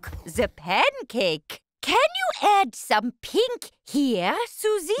cook the pancake. Can you add some pink here,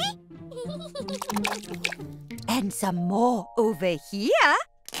 Susie? And some more over here?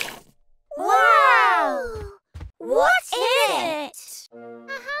 Wow! What's in it?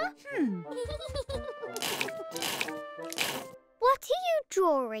 What are you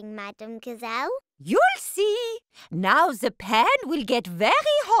drawing, Madame Gazelle? You'll see. Now the pan will get very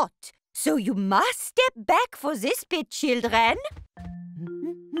hot, so you must step back for this bit, children.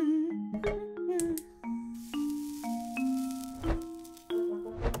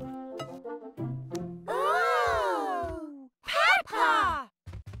 Oh! Peppa!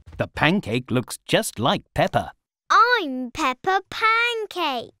 The pancake looks just like Peppa. I'm Peppa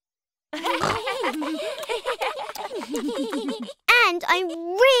Pancake. And I'm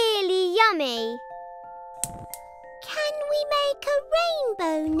really yummy. Can we make a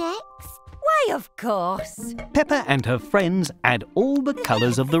rainbow next? Why, of course. Peppa and her friends add all the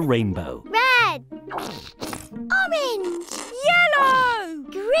colours of the rainbow. Red, Orange, yellow,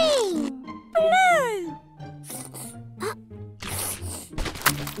 green, blue,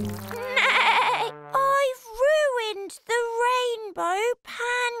 blue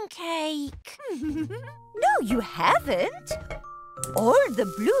pancake. No, you haven't. All the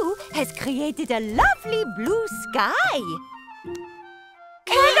blue has created a lovely blue sky.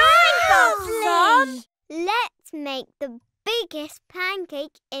 Can I have some? Let's make the biggest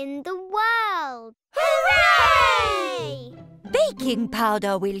pancake in the world. Hooray! Baking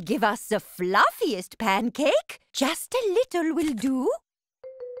powder will give us the fluffiest pancake. Just a little will do.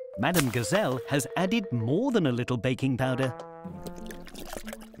 Madame Gazelle has added more than a little baking powder.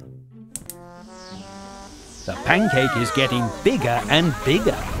 The pancake is getting bigger and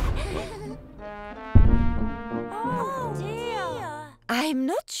bigger. Oh dear. I'm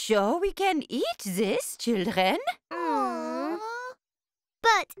not sure we can eat this, children. Aww.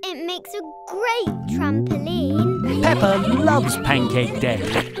 But it makes a great trampoline. Peppa loves Pancake Day.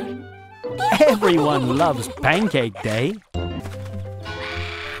 Everyone loves Pancake Day.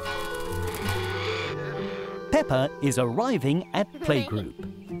 Peppa is arriving at playgroup.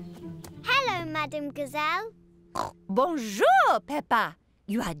 Hello, Madame Gazelle. Bonjour, Peppa.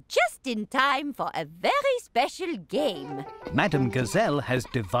 You are just in time for a very special game. Madame Gazelle has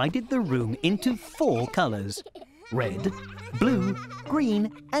divided the room into 4 colours. Red, blue,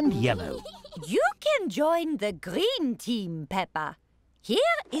 green and yellow. You can join the green team, Peppa. Here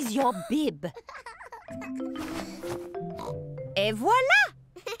is your bib. Et voilà!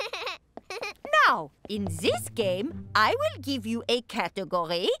 Now, in this game, I will give you a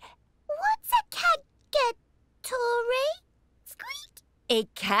category. What's a category? Squeak. A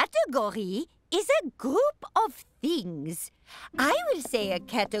category is a group of things. I will say a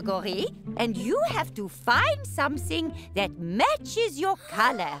category, and you have to find something that matches your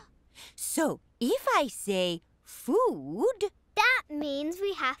color. So, if I say food... That means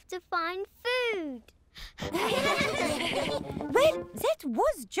we have to find food. Well, that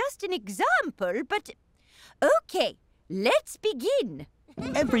was just an example, but... OK, let's begin.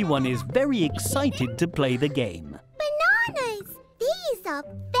 Everyone is very excited to play the game. Bananas! These are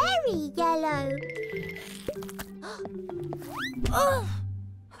very yellow. Oh.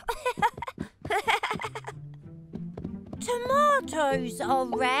 Tomatoes are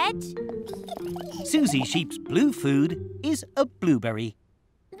red. Susie Sheep's blue food is a blueberry.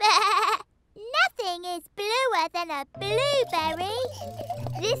 Nothing is bluer than a blueberry.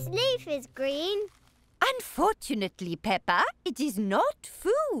 This leaf is green. Unfortunately, Peppa, it is not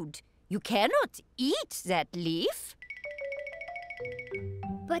food. You cannot eat that leaf.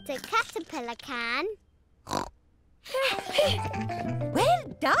 But a caterpillar can.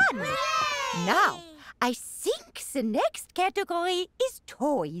 Well done. Now, I think the next category is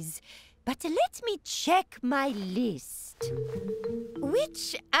toys. But let me check my list.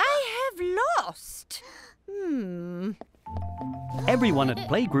 Which I have lost. Everyone at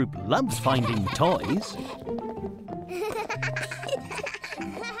playgroup loves finding toys.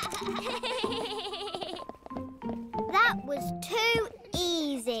 That was too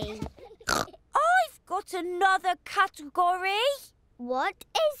easy. I've got another category. What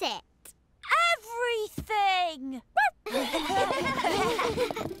is it? Everything.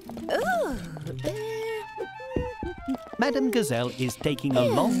 Madame Gazelle is taking a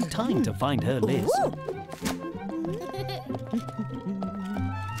long time to find her list.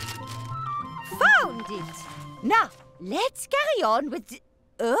 Found it. Now, let's carry on with the...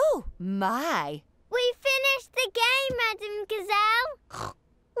 Oh, my. We finished the game, Madame Gazelle.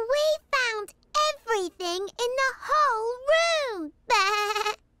 We found everything in the whole room.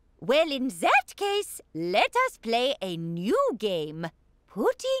 Well, in that case, let us play a new game.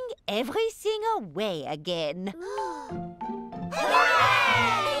 Putting everything away again.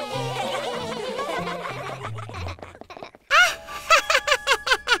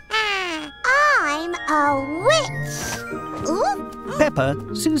 I'm a witch. Ooh. Peppa,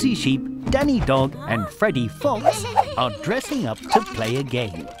 Susie Sheep, Danny Dog and Freddy Fox are dressing up to play a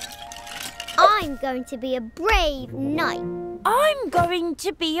game. I'm going to be a brave knight. I'm going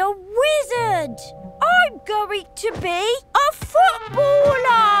to be a wizard. I'm going to be a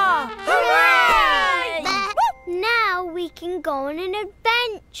footballer. Hooray! Now we can go on an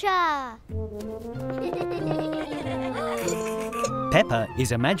adventure. Peppa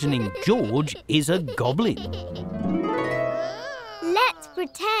is imagining George is a goblin. Let's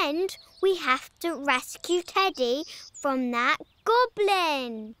pretend we have to rescue Teddy from that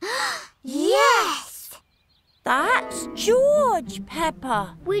goblin. Yes. That's George,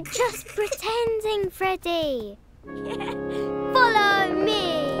 Peppa. We're just pretending, Freddy. Follow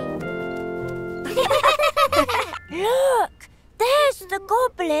me. Look, there's the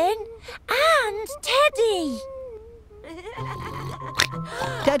goblin and Teddy.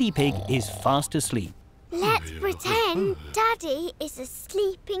 Daddy Pig is fast asleep. Let's pretend Daddy is a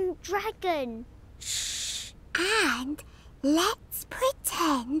sleeping dragon. And let's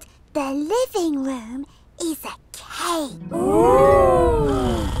pretend the living room is a cave.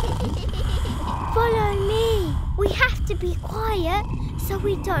 Follow me. We have to be quiet so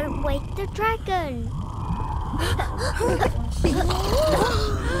we don't wake the dragon.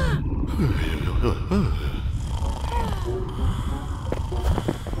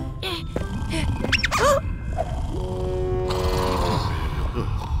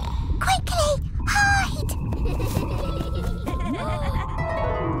 Quickly, hide!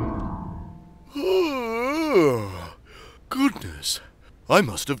 Goodness, I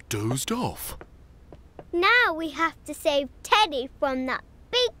must have dozed off. Now we have to save Teddy from that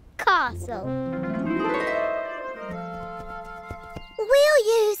big castle. We'll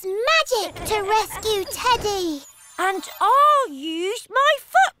use magic to rescue Teddy. And I'll use my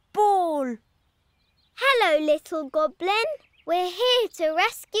football. Hello, little goblin. We're here to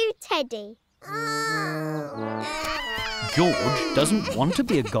rescue Teddy. George doesn't want to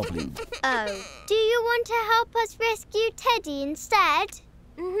be a goblin. Oh, do you want to help us rescue Teddy instead?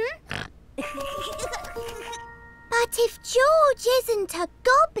 But if George isn't a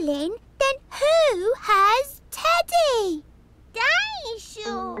goblin, then who has Teddy?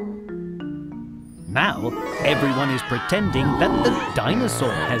 Dinosaur. Now, everyone is pretending that the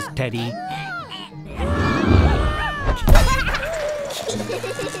dinosaur has Teddy.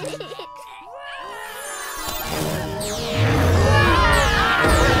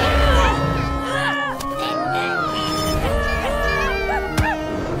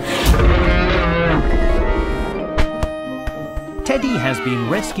 Teddy has been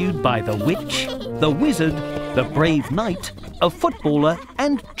rescued by the witch, the wizard, the brave knight, a footballer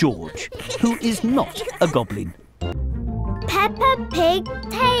and George, who is not a goblin. Peppa Pig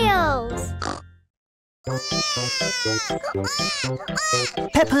Tales.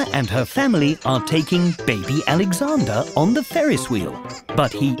 Peppa and her family are taking baby Alexander on the Ferris wheel,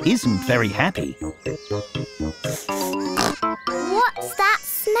 but he isn't very happy. What's that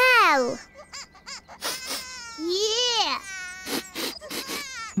smell? Yeah.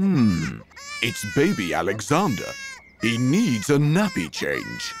 It's baby Alexander. He needs a nappy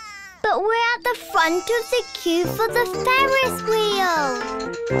change. But we're at the front of the queue for the Ferris wheel.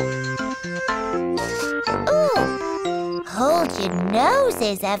 Ooh. Hold your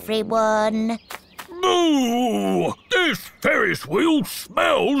noses, everyone. Moo! This Ferris wheel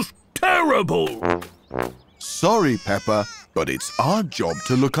smells terrible. Sorry, Peppa, but it's our job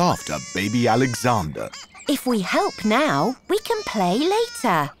to look after baby Alexander. If we help now, we can play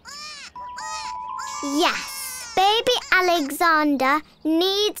later. Yes, baby Alexander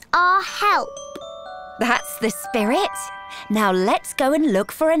needs our help. That's the spirit. Now let's go and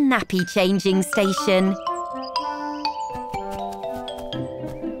look for a nappy changing station.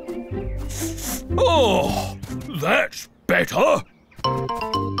 Oh, that's better.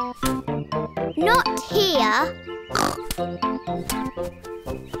 Not here.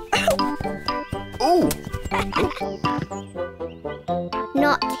 Oh!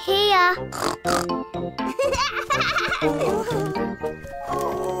 Not here.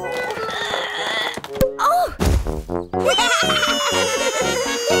 Oh!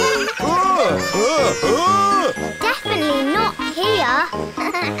 Definitely not here.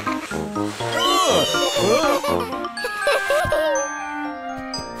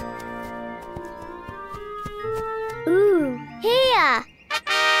 Ooh, here.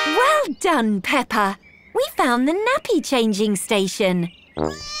 Well done, Peppa. We found the nappy changing station.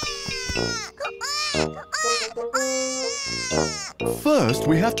 First,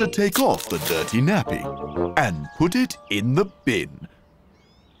 we have to take off the dirty nappy and put it in the bin.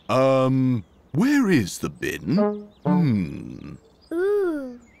 Where is the bin? Ooh.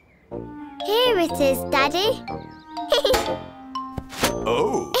 Here it is, Daddy.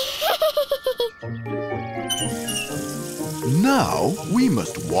 Oh. Now we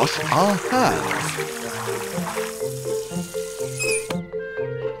must wash our hands.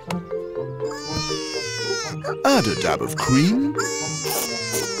 Add a dab of cream.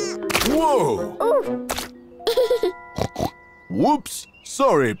 Whoa! Ooh. Whoops!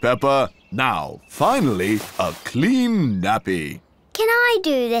 Sorry, Peppa. Now, finally, a clean nappy. Can I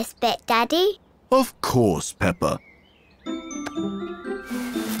do this bit, Daddy? Of course, Peppa.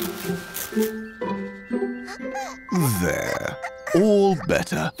 There. All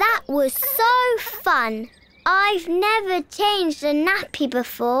better. That was so fun. I've never changed a nappy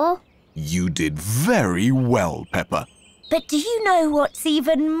before. You did very well, Peppa. But do you know what's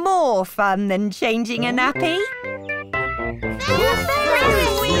even more fun than changing a nappy? The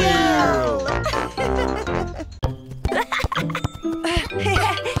Ferris wheel!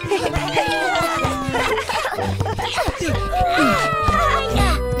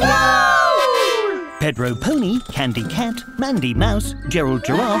 Pedro Pony, Candy Cat, Mandy Mouse, Gerald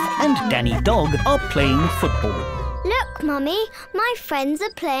Giraffe and Danny Dog are playing football. Look, Mummy, my friends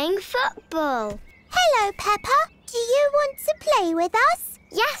are playing football. Hello, Peppa. Do you want to play with us?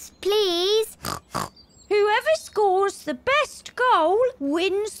 Yes, please. Whoever scores the best goal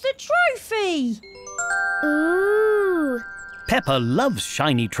wins the trophy. Ooh. Peppa loves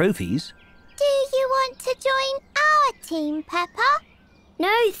shiny trophies. Do you want to join our team, Peppa?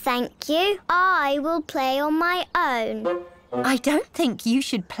 No, thank you. I will play on my own. I don't think you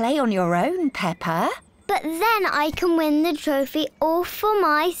should play on your own, Peppa. But then I can win the trophy all for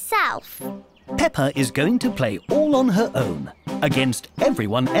myself. Peppa is going to play all on her own, against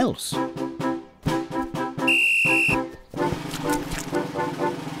everyone else.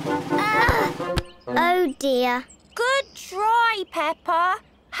 Oh dear. Good try, Peppa.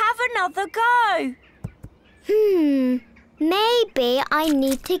 Have another go. Maybe I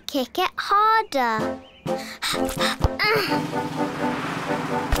need to kick it harder.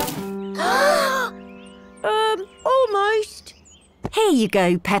 Almost. Here you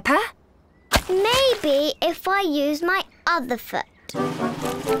go, Peppa. Maybe if I use my other foot.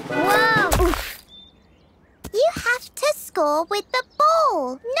 Whoa! Oof. You have to score with the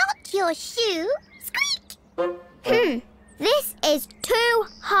ball, not your shoe. Squeak! This is too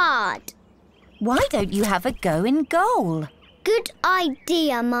hard. Why don't you have a go in goal? Good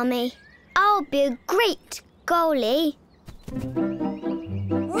idea, Mummy. I'll be a great goalie.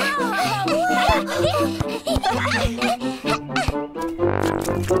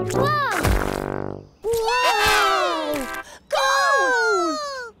 Whoa! Whoa! Goal!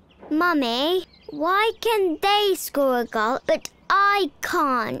 Mummy, why can they score a goal but I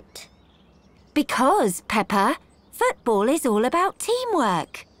can't? Because, Peppa, football is all about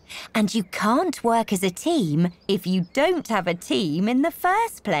teamwork. And you can't work as a team if you don't have a team in the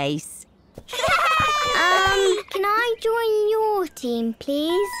first place. Can I join your team,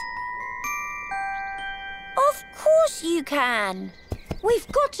 please? Of course you can. We've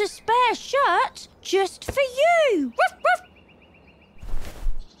got a spare shirt just for you.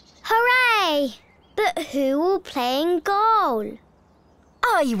 Hooray! But who will play in goal?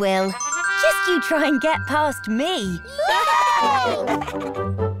 I will. Just you try and get past me.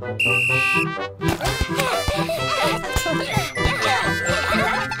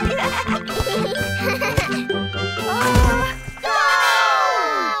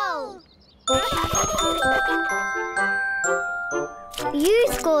 You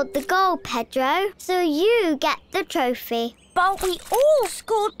scored the goal, Pedro, so you get the trophy. But we all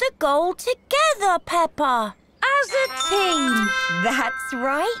scored the goal together, Peppa. As a team. That's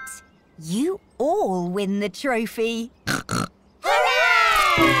right. You all win the trophy.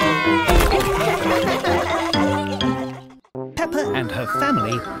 Peppa and her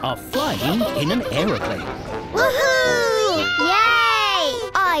family are flying in an aeroplane. Woohoo! Yay!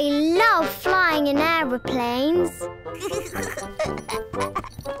 I love flying in aeroplanes.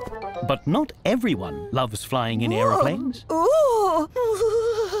 But not everyone loves flying in aeroplanes. Ooh.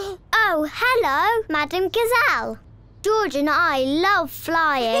 Oh, hello, Madam Gazelle. George and I love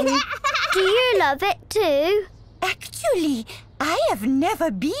flying. Do you love it too? Actually, I have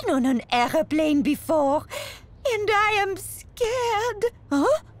never been on an aeroplane before, and I am scared.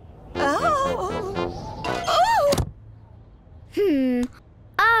 Huh? Oh. Oh!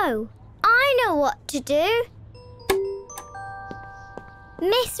 Oh, I know what to do.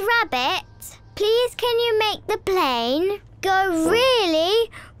 Miss Rabbit, please can you make the plane go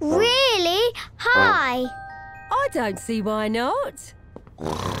really, really high? I don't see why not.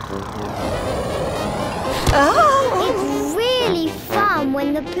 Oh! It's really fun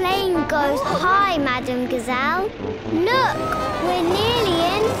when the plane goes high, Madam Gazelle. Look, we're nearly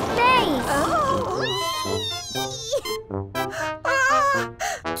in space. Oh!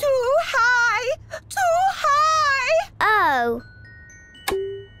 Too high! Too high! Oh.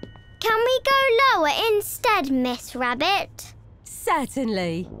 Can we go lower instead, Miss Rabbit?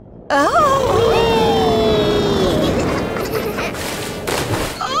 Certainly. Oh!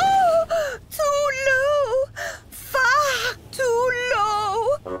 Oh! Too low! Far too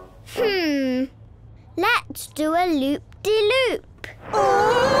low! Let's do a loop-de-loop.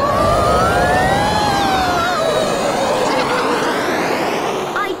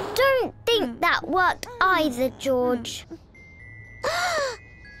 I don't think that worked either, George.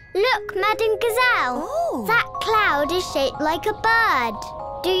 Look, Madam Gazelle. Oh. That cloud is shaped like a bird.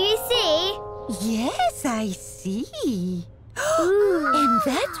 Do you see? Yes, I see. And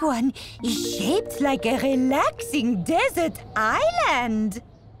that one is shaped like a relaxing desert island.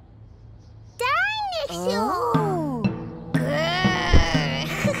 Dinosaur!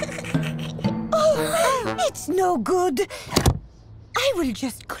 Oh, it's no good. I will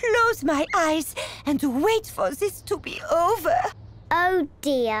just close my eyes and wait for this to be over. Oh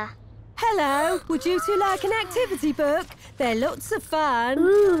dear. Hello, would you two like an activity book? They're lots of fun.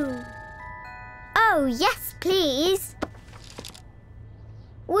 Ooh. Oh, yes, please.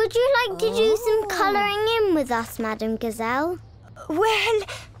 Would you like to do some colouring in with us, Madame Gazelle? Well,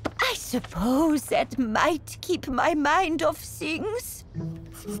 I suppose that might keep my mind off things.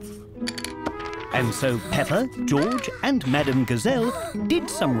 And so Peppa, George and Madame Gazelle did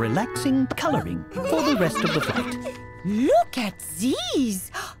some relaxing colouring for the rest of the flight. Look at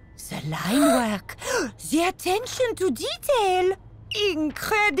these! The line work, the attention to detail.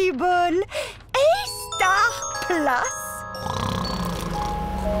 Incredible! A-star plus!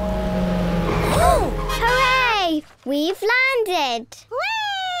 Oh, hooray! We've landed!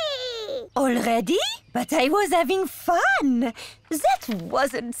 Whee! Already? But I was having fun. That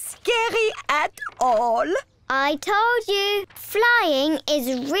wasn't scary at all. I told you, flying is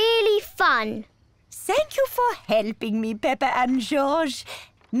really fun. Thank you for helping me, Peppa and George.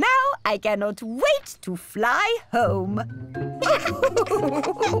 Now I cannot wait to fly home.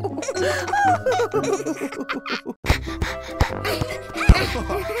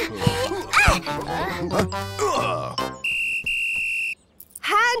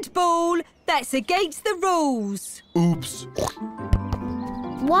 Handball! That's against the rules. Oops.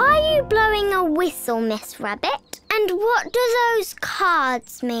 Why are you blowing a whistle, Miss Rabbit? And what do those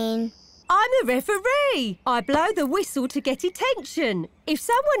cards mean? I'm the referee. I blow the whistle to get attention. If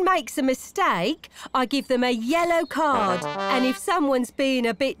someone makes a mistake, I give them a yellow card. And if someone's being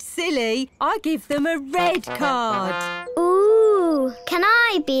a bit silly, I give them a red card. Ooh, can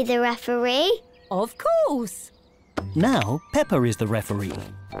I be the referee? Of course. Now Peppa is the referee.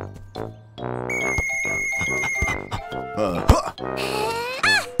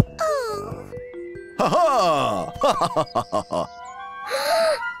 Ha-ha!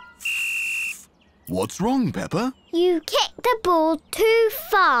 What's wrong, Peppa? You kicked the ball too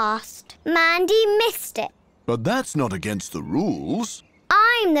fast. Mandy missed it. But that's not against the rules.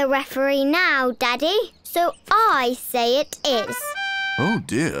 I'm the referee now, Daddy, so I say it is. Oh,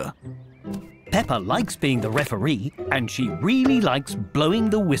 dear. Peppa likes being the referee and she really likes blowing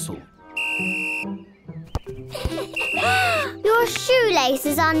the whistle. Your shoelace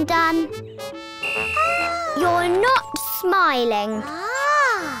is undone. You're not smiling.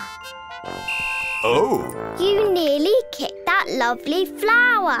 Oh. You nearly kicked that lovely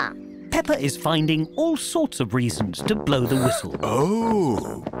flower. Peppa is finding all sorts of reasons to blow the whistle.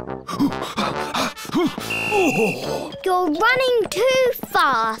 Oh. You're running too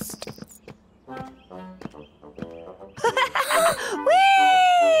fast.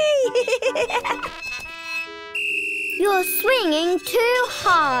 You're swinging too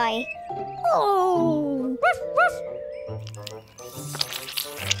high. Oh!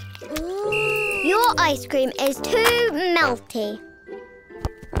 Your ice cream is too melty.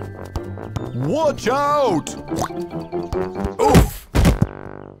 Watch out! Oof!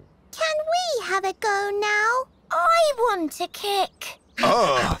 Can we have a go now? I want a kick.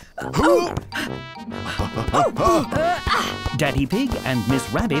 Daddy Pig and Miss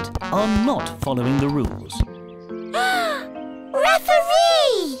Rabbit are not following the rules.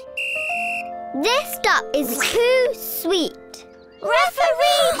 Referee! This duck is too sweet.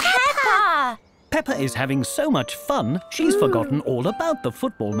 Referee Peppa! Peppa is having so much fun, she's forgotten all about the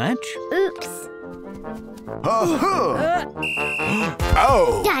football match. Oops.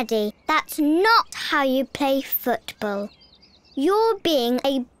 Ow! Daddy, that's not how you play football. You're being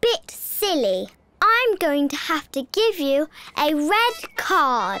a bit silly. I'm going to have to give you a red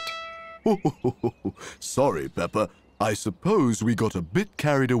card. Sorry, Peppa. I suppose we got a bit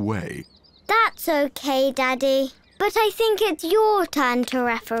carried away. That's okay, Daddy. But I think it's your turn to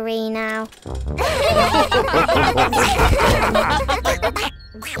referee now.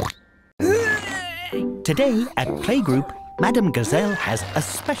 Today at Playgroup, Madame Gazelle has a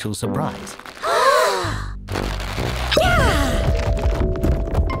special surprise.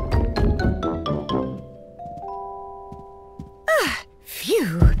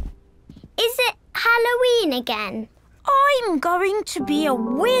 Phew! Is it Halloween again? I'm going to be a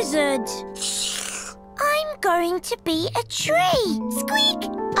wizard. I'm going to be a tree. Squeak!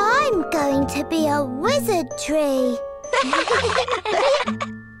 I'm going to be a wizard tree.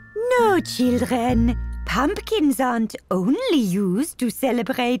 No, children. Pumpkins aren't only used to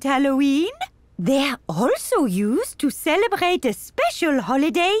celebrate Halloween. They're also used to celebrate a special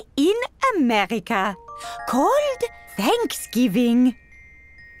holiday in America called Thanksgiving.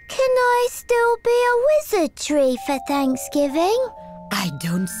 Can I still be a wizard tree for Thanksgiving? I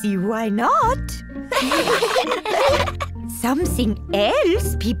don't see why not. Something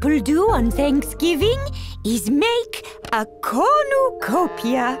else people do on Thanksgiving is make a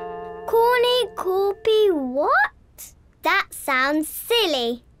cornucopia. Cornucopia what? That sounds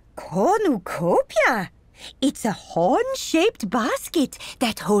silly. Cornucopia? It's a horn-shaped basket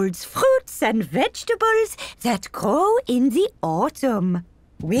that holds fruits and vegetables that grow in the autumn.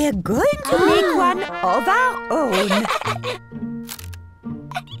 We're going to make one of our own.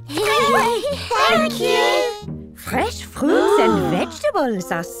 Thank you. Fresh fruits and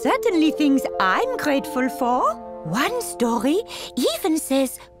vegetables are certainly things I'm grateful for. One story even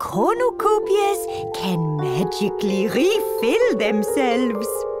says cornucopias can magically refill themselves.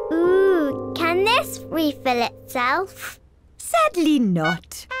 Ooh, can this refill itself? Sadly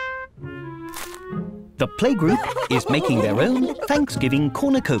not. The playgroup is making their own Thanksgiving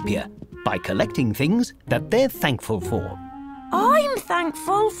cornucopia by collecting things that they're thankful for. I'm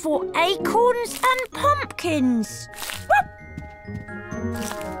thankful for acorns and pumpkins.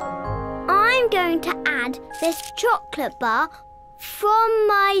 I'm going to add this chocolate bar from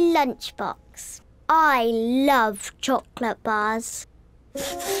my lunchbox. I love chocolate bars.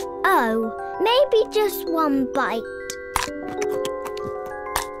 Oh, maybe just one bite.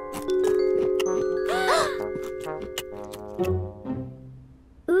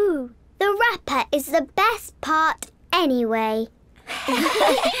 Ooh, the wrapper is the best part anyway.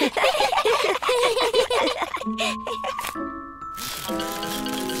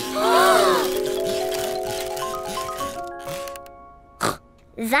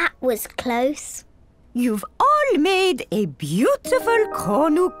 That was close. You've all made a beautiful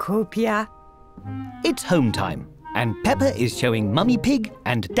cornucopia. It's home time, and Peppa is showing Mummy Pig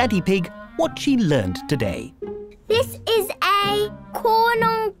and Daddy Pig what she learned today. This is a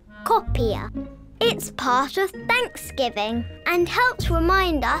cornucopia. It's part of Thanksgiving and helps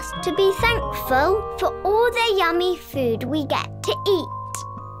remind us to be thankful for all the yummy food we get to eat.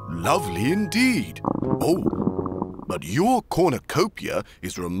 Lovely indeed. Oh, but your cornucopia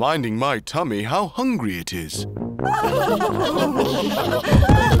is reminding my tummy how hungry it is.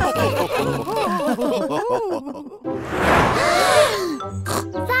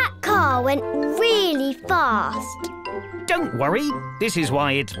 That car went really fast. Don't worry, this is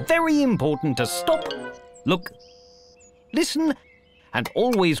why it's very important to stop, look, listen, and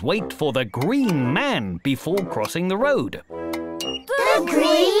always wait for the green man before crossing the road. The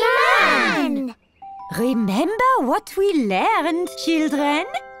Green Man! Remember what we learned, children?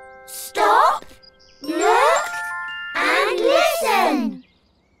 Stop, look, and listen.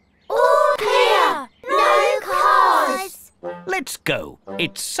 All clear, no cars. Let's go.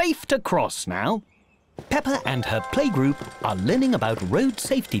 It's safe to cross now. Peppa and her playgroup are learning about road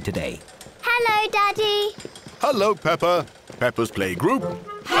safety today. Hello, Daddy. Hello, Peppa. Peppa's playgroup.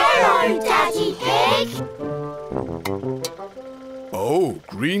 Hello, Daddy Pig. Oh,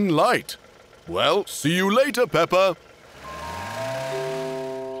 green light. Well, see you later, Peppa.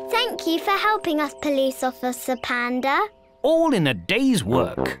 Thank you for helping us, Police Officer Panda. All in a day's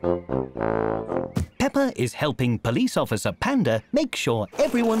work. Peppa is helping Police Officer Panda make sure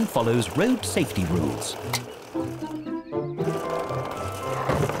everyone follows road safety rules.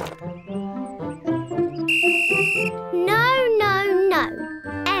 No.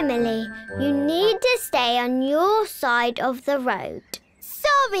 Emily, you need to stay on your side of the road.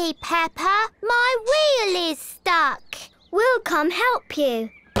 Sorry, Peppa. My wheel is stuck. We'll come help you.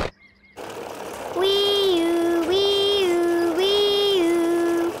 Wee-oo, wee-oo,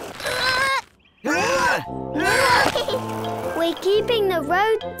 wee-oo. We're keeping the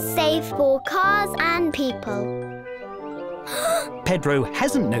road safe for cars and people. Pedro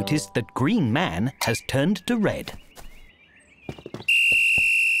hasn't noticed that Green Man has turned to red.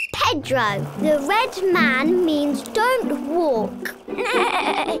 Pedro, the red man means don't walk.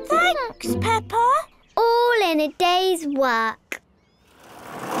 Thanks, Peppa. All in a day's work.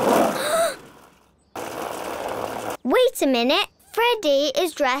 Wait a minute. Freddy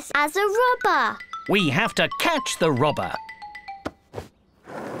is dressed as a robber. We have to catch the robber.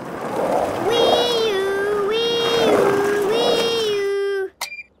 Wee-oo, wee-oo, wee-oo.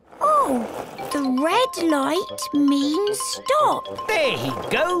 Oh, the red light means stop. There he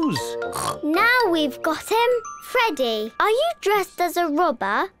goes. Now we've got him. Freddy, are you dressed as a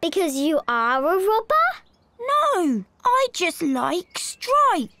robber because you are a robber? No, I just like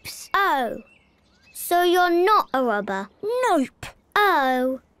stripes. Oh, so you're not a robber? Nope.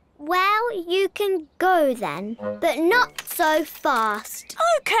 Oh, Well, you can go then, but not so fast.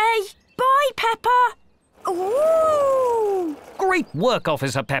 OK. Bye, Peppa. Ooh! Great work,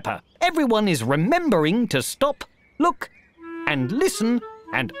 Officer Peppa. Everyone is remembering to stop, look and listen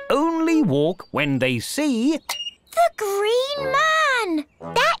and only walk when they see... The Green Man!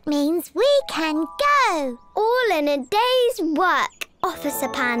 That means we can go. All in a day's work, Officer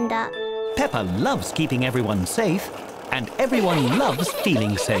Panda. Peppa loves keeping everyone safe and everyone loves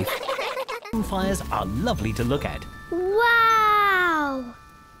feeling safe. Bonfires are lovely to look at. Wow!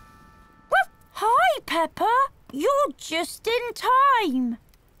 Hi, Peppa. You're just in time.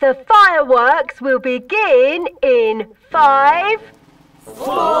 The fireworks will begin in 5,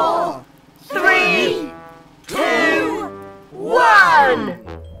 4, 3, 2, 1.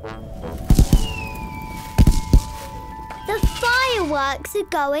 The fireworks are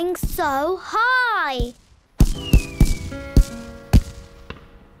going so high.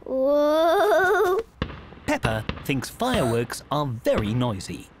 Whoa! Peppa thinks fireworks are very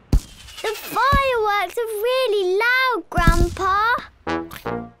noisy. The fireworks are really loud, Grandpa.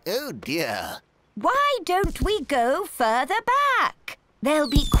 Oh, dear. Why don't we go further back? They'll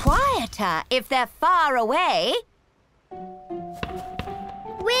be quieter if they're far away. We're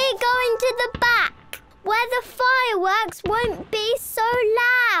going to the back, where the fireworks won't be so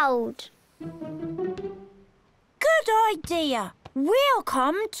loud. Good idea. We'll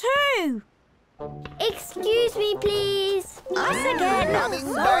come too. Excuse me, please. Us again.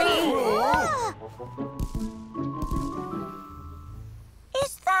 Running back through.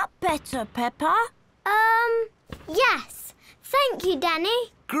 Is that better, Peppa? Yes. Thank you,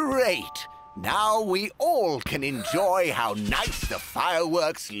 Danny. Great. Now we all can enjoy how nice the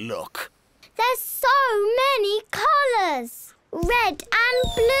fireworks look. There's so many colours. Red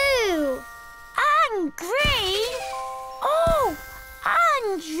and blue. And green. Oh,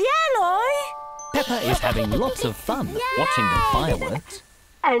 and yellow. Peppa is having lots of fun watching the fireworks.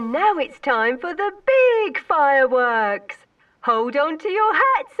 And now it's time for the big fireworks. Hold on to your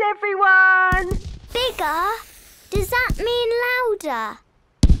hats, everyone. Bigger? Does that mean louder?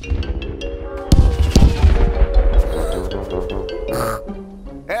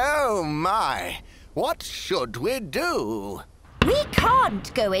 Oh, my. What should we do? We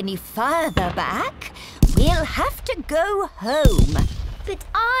can't go any further back. We'll have to go home. But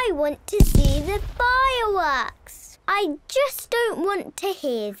I want to see the fireworks. I just don't want to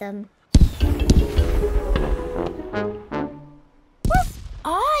hear them.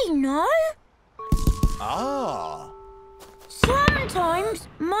 I know. Ah. Sometimes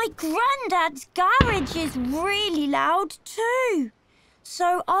my granddad's garage is really loud too.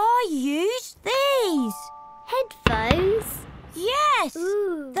 So I use these. Headphones? Yes.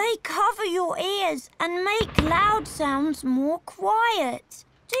 Ooh. They cover your ears and make loud sounds more quiet.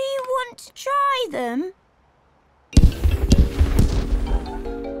 Do you want to try them?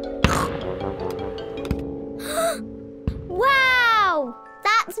 Wow!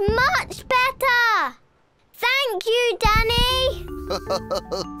 That's much better! Thank you, Danny!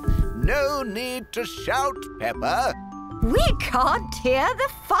 No need to shout, Peppa. We can't hear the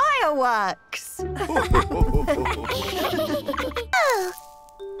fireworks.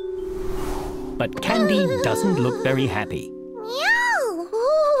 But Candy doesn't look very happy. Meow!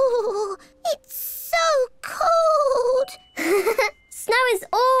 Ooh, it's so cold. Snow is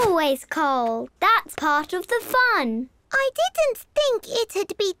always cold. That's part of the fun. I didn't think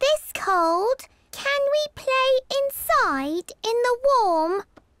it'd be this cold. Can we play inside in the warm?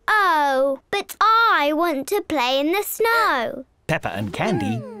 Oh, but I want to play in the snow. Peppa and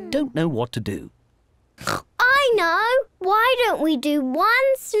Candy don't know what to do. I know. Why don't we do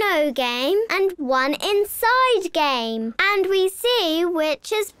one snow game and one inside game? And we see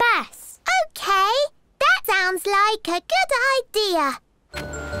which is best. OK, that sounds like a good idea.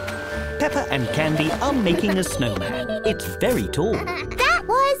 Peppa and Candy are making a snowman. It's very tall. That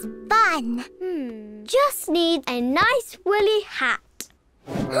was fun. Just need a nice woolly hat.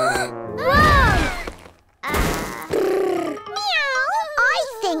 Whoa! Meow! I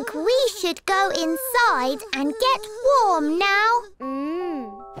think we should go inside and get warm now.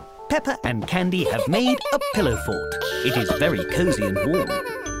 Peppa and Candy have made a pillow fort. It is very cosy and warm.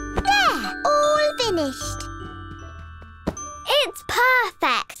 There, all finished. It's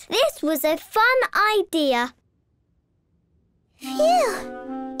perfect. This was a fun idea.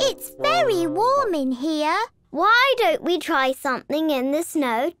 Phew! It's very warm in here. Why don't we try something in the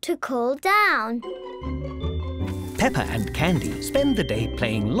snow to cool down? Peppa and Candy spend the day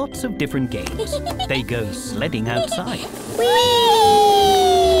playing lots of different games. They go sledding outside.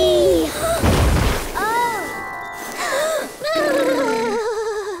 Whee!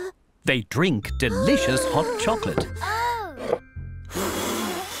 They drink delicious hot chocolate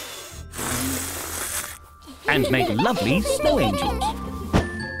and make lovely snow angels.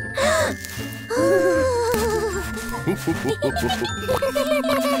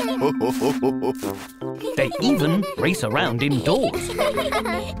 They even race around indoors.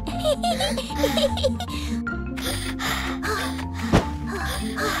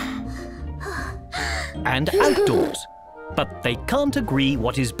 And outdoors. But they can't agree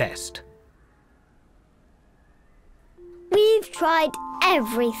what is best. We've tried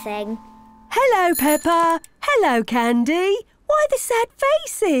everything. Hello, Peppa. Hello, Candy. Why the sad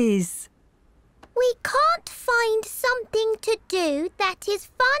faces? We can't find something to do that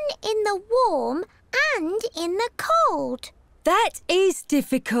is fun in the warm and in the cold. That is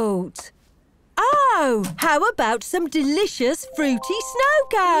difficult. Oh, how about some delicious fruity snow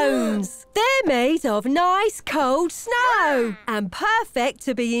cones? They're made of nice cold snow and perfect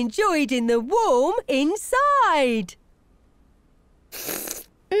to be enjoyed in the warm inside.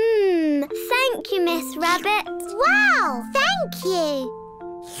 Thank you, Miss Rabbit. Wow, thank you.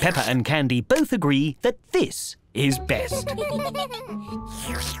 Peppa and Candy both agree that this is best.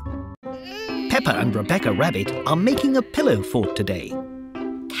 Peppa and Rebecca Rabbit are making a pillow fort today.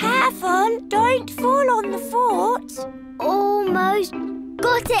 Careful, don't fall on the fort. Almost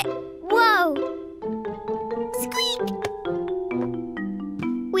got it. Whoa. Squeak.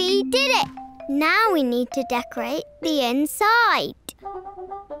 We did it. Now we need to decorate the inside.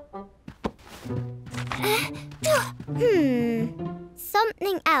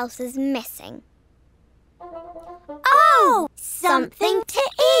 Something else is missing. Oh, something to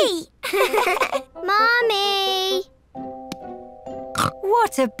eat. Mommy!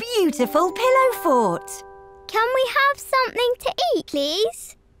 What a beautiful pillow fort. Can we have something to eat,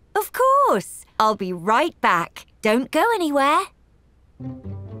 please? Of course. I'll be right back. Don't go anywhere.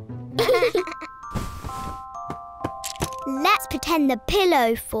 Let's pretend the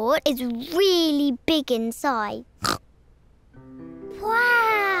pillow fort is really big inside.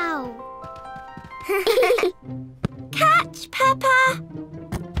 Wow! Catch, Peppa.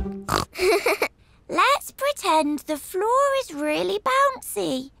 Let's pretend the floor is really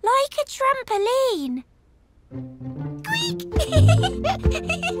bouncy, like a trampoline. Squeak!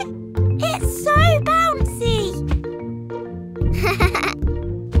 It's so bouncy.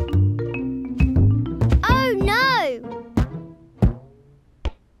 Oh no!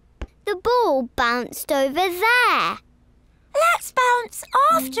 The ball bounced over there. Let's bounce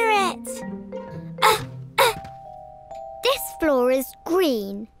after it. This floor is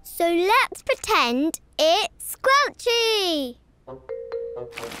green, so let's pretend it's squelchy.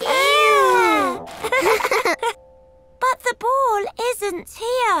 Ew! But the ball isn't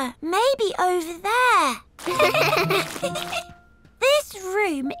here. Maybe over there. This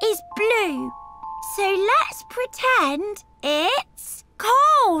room is blue, so let's pretend it's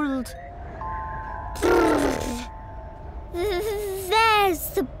cold. There's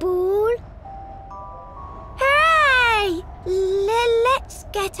the ball. Hooray! Let's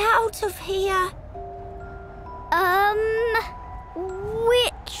get out of here.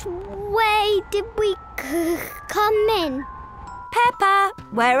 Which way did we come in? Peppa,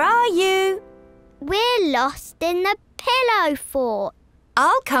 where are you? We're lost in the pillow fort.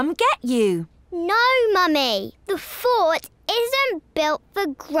 I'll come get you. No, Mummy. The fort isn't built for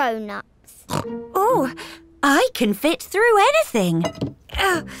grown-ups. Oh, I can fit through anything.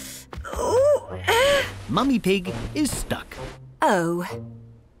 Mummy Pig is stuck. Oh.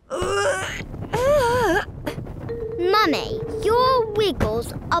 Mummy, your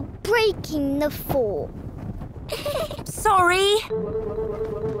wiggles are breaking the fort. Sorry.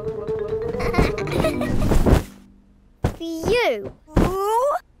 You.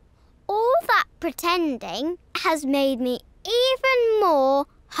 All that pretending has made me even more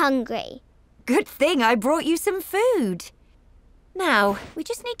hungry. Good thing I brought you some food. Now, we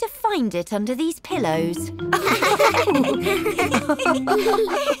just need to find it under these pillows.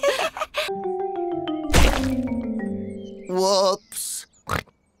 Whoops.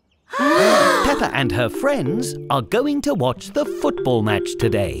 Peppa and her friends are going to watch the football match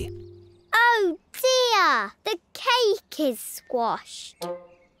today. Oh dear, the cake is squashed.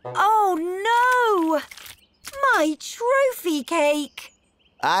 Oh no! My trophy cake!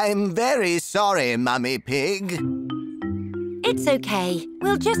 I'm very sorry, Mummy Pig. It's okay.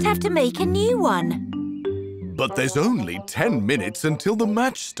 We'll just have to make a new one. But there's only 10 minutes until the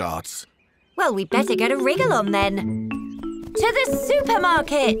match starts. Well, we'd better get a wriggle on then. To the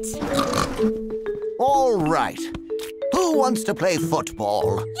supermarket! All right. Who wants to play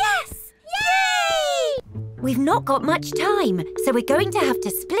football? Yes! Yay! We've not got much time, so we're going to have to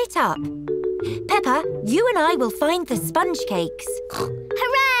split up. Peppa, you and I will find the sponge cakes.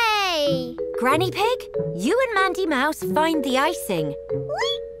 Hooray! Granny Pig, you and Mandy Mouse find the icing.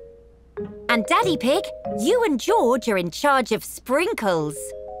 And Daddy Pig, you and George are in charge of sprinkles.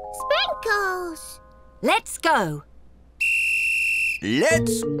 Sprinkles! Let's go.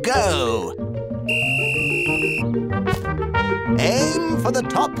 Let's go. Aim for the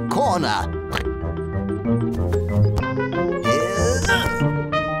top corner.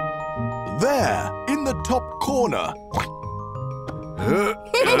 There, in the top corner.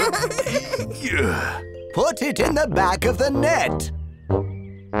 Put it in the back of the net.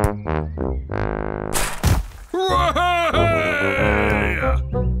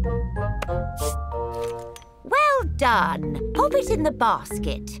 Well done. Pop it in the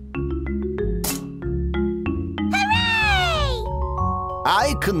basket. Hooray!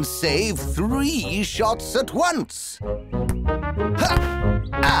 I can save 3 shots at once. Ha!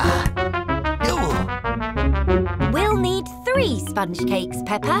 Ah! Ooh. We'll need 3 sponge cakes,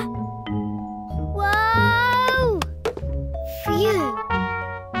 Peppa. Whoa! Phew!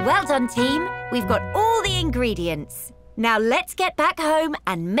 Well done, team. We've got all the ingredients. Now let's get back home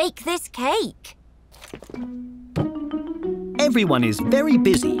and make this cake. Everyone is very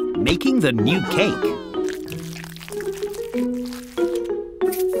busy making the new cake.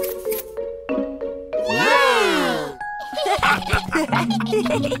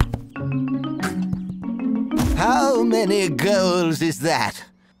 How many goals is that?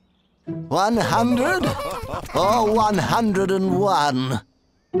 100 or 101?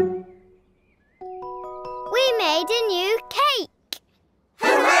 We made a new cake!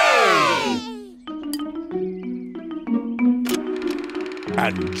 Hooray!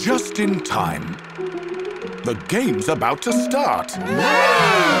 And just in time. The game's about to start.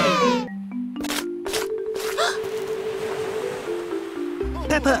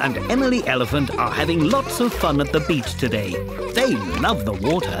 Peppa and Emily Elephant are having lots of fun at the beach today. They love the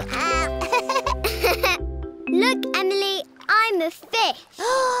water. Look, Emily, I'm a fish.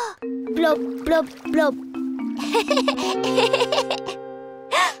 Blob, blob, blob.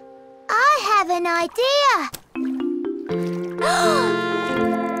 I have an idea.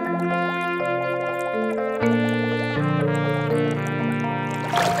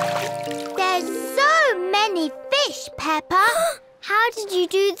 There's so many fish, Peppa. How did you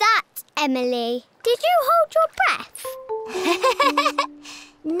do that, Emily? Did you hold your breath?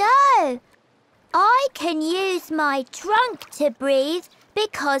 No, I can use my trunk to breathe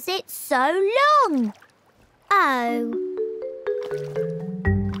because it's so long. Oh.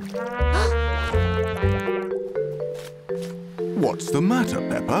 What's the matter,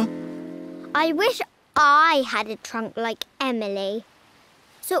 Peppa? I wish I had a trunk like Emily,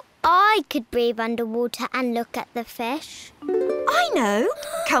 so I could breathe underwater and look at the fish. I know.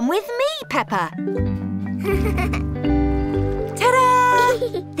 Come with me, Peppa.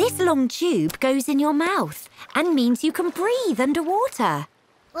 Ta-da! This long tube goes in your mouth and means you can breathe underwater.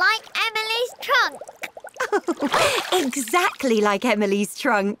 Like Emily's trunk. Exactly like Emily's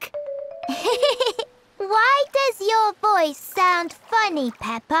trunk. Why does your voice sound funny,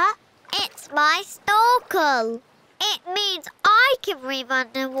 Peppa? It's my snorkel. It means I can breathe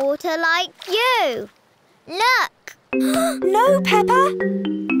underwater like you. Look. No, Peppa.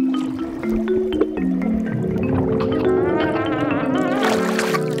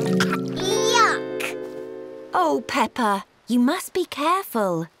 Yuck. Oh, Peppa, you must be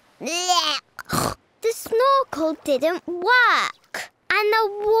careful. Blech. The snorkel didn't work and the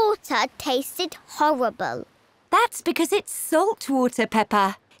water tasted horrible. That's because it's salt water,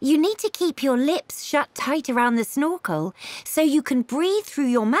 Peppa. You need to keep your lips shut tight around the snorkel so you can breathe through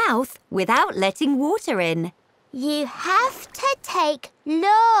your mouth without letting water in. You have to take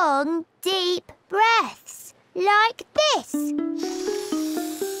long, deep breaths, like this.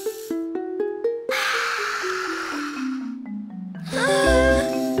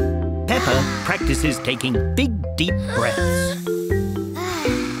 Peppa practices taking big, deep breaths.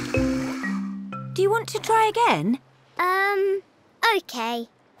 Do you want to try again? Okay.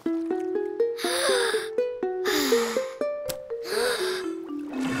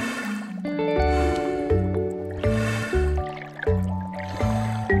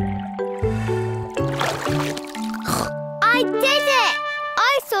 I did it!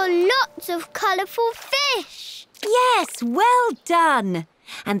 I saw lots of colourful fish. Yes, well done.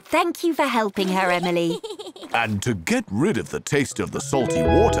 And thank you for helping her, Emily. And to get rid of the taste of the salty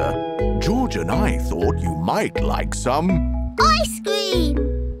water, George and I thought you might like some... ice cream!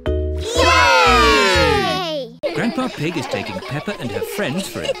 Yay! Grandpa Pig is taking Peppa and her friends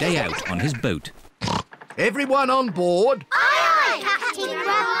for a day out on his boat. Everyone on board? Aye, aye, Captain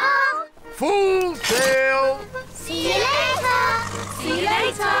Grandpa. Full sail! See you later. See you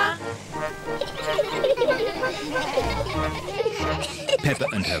later. Peppa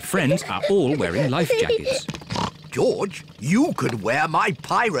and her friends are all wearing life jackets. George, you could wear my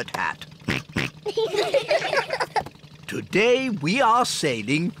pirate hat. Today we are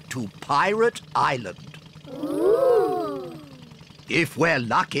sailing to Pirate Island. Ooh. If we're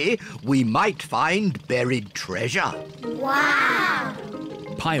lucky, we might find buried treasure. Wow.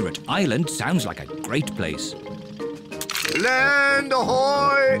 Pirate Island sounds like a great place. Land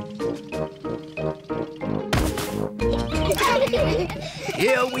ahoy!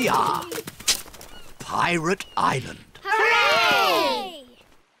 Here we are. Pirate Island. Hooray!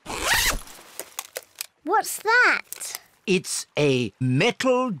 What's that? It's a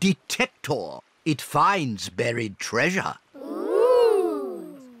metal detector. It finds buried treasure.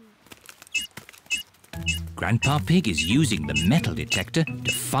 Ooh. Grandpa Pig is using the metal detector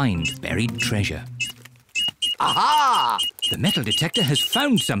to find buried treasure. Aha! The metal detector has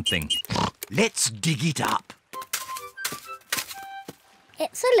found something. Let's dig it up.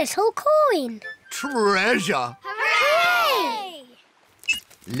 It's a little coin. Treasure! Hooray!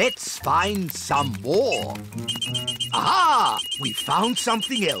 Let's find some more. Aha! We found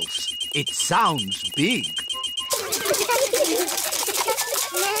something else. It sounds big.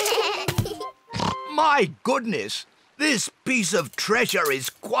 My goodness! This piece of treasure is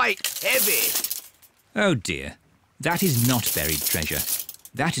quite heavy. Oh dear, that is not buried treasure.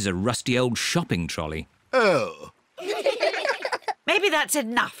 That is a rusty old shopping trolley. Oh. Maybe that's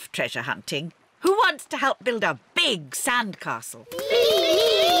enough treasure hunting. Who wants to help build a big sandcastle?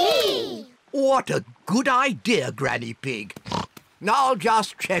 Me! What a good idea, Granny Pig. I'll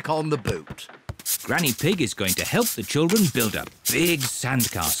just check on the boat. Granny Pig is going to help the children build a big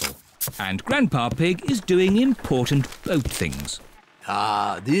sandcastle. And Grandpa Pig is doing important boat things.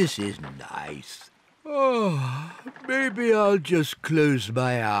 Ah, this is nice. Oh, maybe I'll just close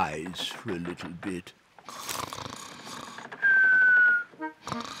my eyes for a little bit.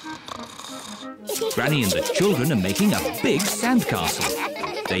 Granny and the children are making a big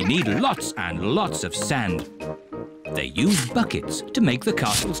sandcastle. They need lots and lots of sand. They use buckets to make the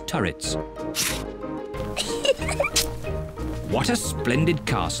castle's turrets. What a splendid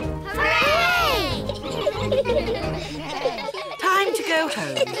castle. Hooray! Time to go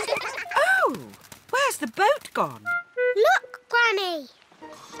home. Oh, where's the boat gone? Look, Granny.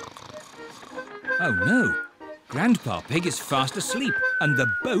 Oh no, Grandpa Pig is fast asleep and the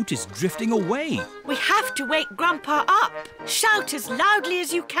boat is drifting away. We have to wake Grandpa up. Shout as loudly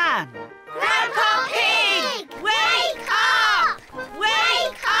as you can. Grandpa Pig! Wake up!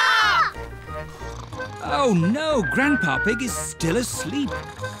 Wake up! Oh no, Grandpa Pig is still asleep.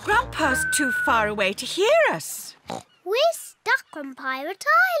 Grandpa's too far away to hear us. We're stuck on Pirate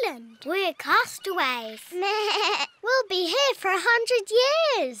Island. We're castaways. We'll be here for 100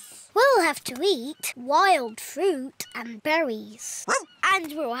 years. We'll have to eat wild fruit and berries.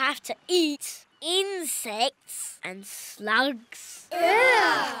 And we'll have to eat insects and slugs.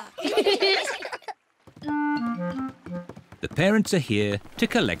 The parents are here to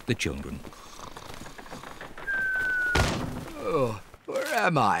collect the children. Oh, where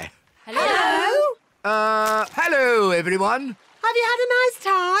am I? Hello? Hello, everyone. Have you had a nice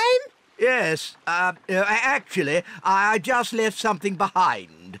time? Yes, actually, I just left something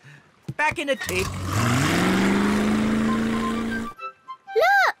behind. Back in a tick.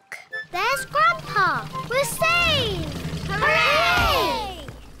 Look! There's Grandpa. We're saved! Hooray!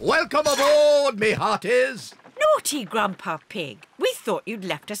 Welcome aboard, me hearties. Naughty Grandpa Pig. We thought you'd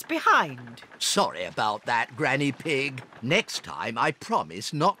left us behind. Sorry about that, Granny Pig. Next time, I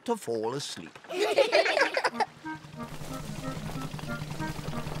promise not to fall asleep.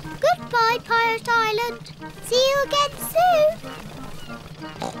 Goodbye, Pirate Island. See you again soon.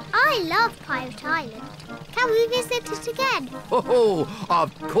 I love Pirate Island. Can we visit it again? Oh,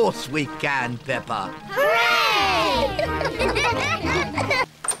 of course we can, Peppa. Hooray!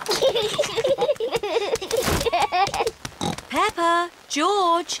 Peppa,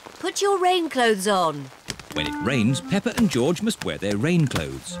 George, put your rain clothes on. When it rains, Peppa and George must wear their rain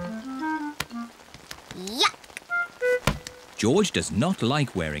clothes. Yuck! George does not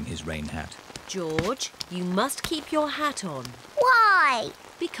like wearing his rain hat. George, you must keep your hat on. Why?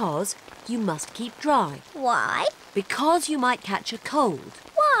 Because you must keep dry. Why? Because you might catch a cold.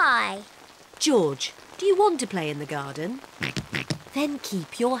 Why? George, do you want to play in the garden? Then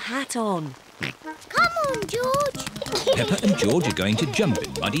keep your hat on. Come on, George. Peppa and George are going to jump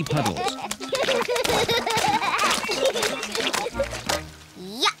in muddy puddles.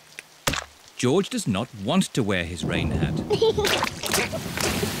 Yuck! George does not want to wear his rain hat.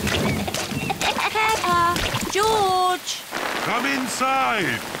 Peppa! George! Come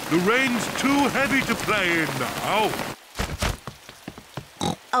inside. The rain's too heavy to play in now.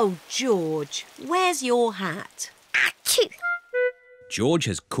 Oh, George, where's your hat? Achoo! George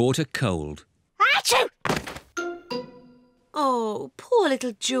has caught a cold. Achoo! Oh, poor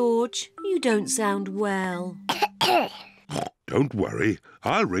little George. You don't sound well. Don't worry.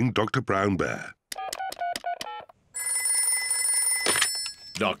 I'll ring Dr. Brown Bear.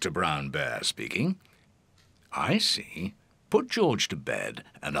 Dr. Brown Bear speaking. I see. Put George to bed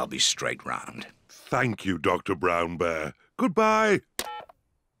and I'll be straight round. Thank you, Dr. Brown Bear. Goodbye.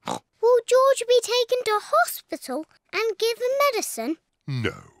 Will George be taken to hospital and given medicine?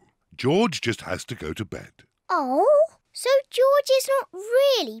 No. George just has to go to bed. Oh, so George is not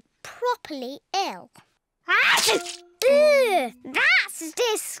really properly ill. Achoo! Ugh, that's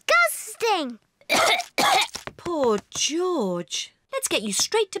disgusting. Poor George. Let's get you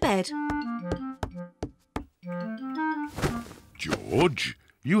straight to bed. George,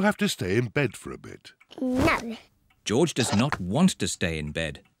 you have to stay in bed for a bit. No. George does not want to stay in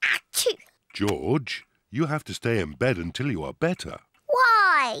bed. Achoo! George, you have to stay in bed until you are better.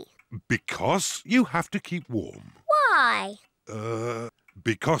 Why? Because you have to keep warm. Why?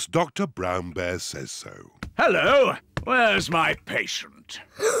 Because Dr. Brown Bear says so. Hello. Where's my patient?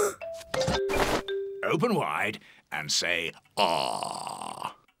 Open wide and say,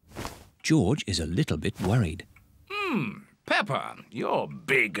 "Ah." George is a little bit worried. Peppa, you're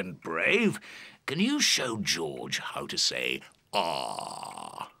big and brave. Can you show George how to say,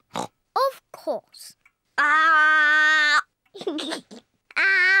 "Ah"? Of course. Ah!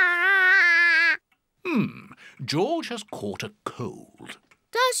 Ah! George has caught a cold.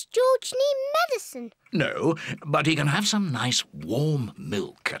 Does George need medicine? No, but he can have some nice warm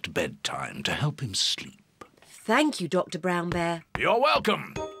milk at bedtime to help him sleep. Thank you, Dr. Brown Bear. You're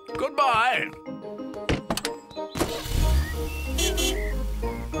welcome. Goodbye.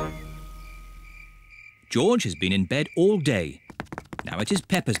 George has been in bed all day. Now it is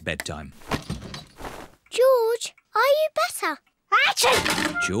Peppa's bedtime. George, are you better?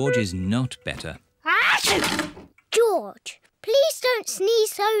 Achoo! George is not better. Achoo! George, please don't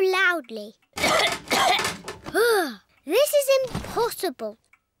sneeze so loudly. This is impossible.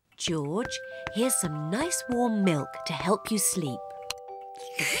 George, here's some nice warm milk to help you sleep.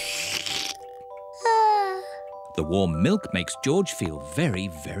 The warm milk makes George feel very,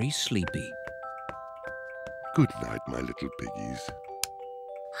 very sleepy. Good night, my little piggies.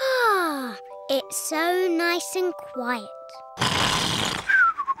 Ah, it's so nice and quiet.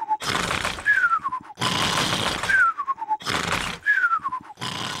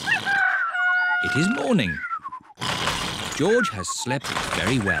 It is morning. George has slept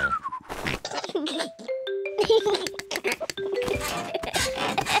very well.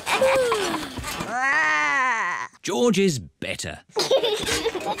 George is better.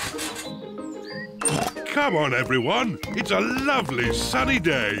 Come on, everyone. It's a lovely sunny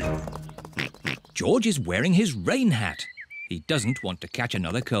day. George is wearing his rain hat. He doesn't want to catch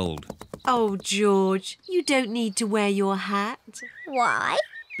another cold. Oh, George, you don't need to wear your hat. Why?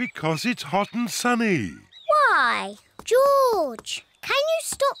 Because it's hot and sunny. Why? George, can you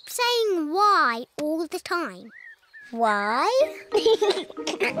stop saying why all the time? Why?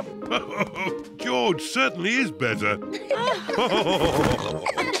 George certainly is better.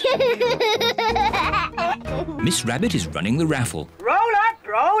 Miss Rabbit is running the raffle. Roll up,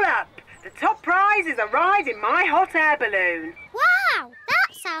 roll up. The top prize is a ride in my hot air balloon. Wow,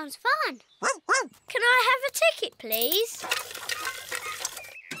 that sounds fun. Can I have a ticket, please?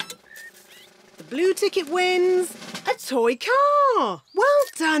 The blue ticket wins a toy car. Well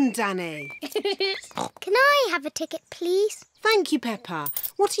done, Danny. Can I have a ticket, please? Thank you, Peppa.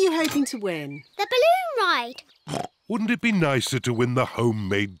 What are you hoping to win? The balloon ride. Wouldn't it be nicer to win the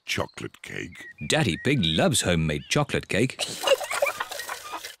homemade chocolate cake? Daddy Pig loves homemade chocolate cake.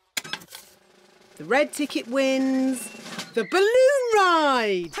 The red ticket wins the balloon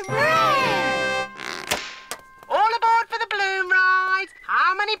ride. Hooray! All aboard for the balloon ride.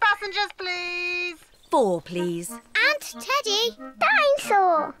 How many passengers, please? 4, please. And Teddy.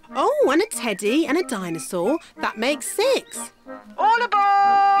 Dinosaur. Oh, and a teddy and a dinosaur. That makes 6. All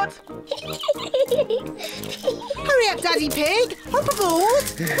aboard! Hurry up, Daddy Pig. Hop aboard.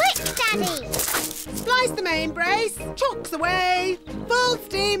 Quick, Daddy. Splice the main brace. Chocks away. Full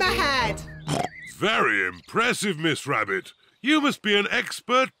steam ahead. Very impressive, Miss Rabbit. You must be an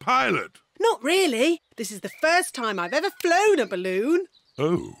expert pilot. Not really. This is the first time I've ever flown a balloon.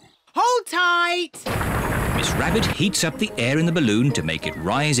 Oh. Hold tight. Miss Rabbit heats up the air in the balloon to make it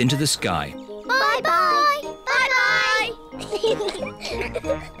rise into the sky. Bye-bye. Bye-bye.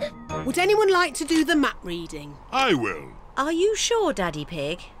 Would anyone like to do the map reading? I will. Are you sure, Daddy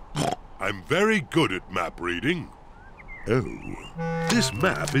Pig? I'm very good at map reading. Oh, this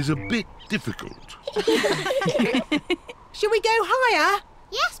map is a bit difficult. Shall we go higher?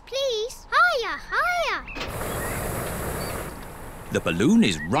 Yes, please. Higher, higher. The balloon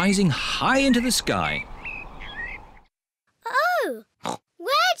is rising high into the sky. Oh,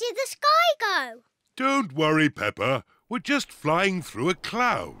 where did the sky go? Don't worry, Peppa. We're just flying through a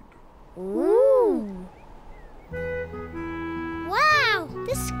cloud. Ooh. Wow,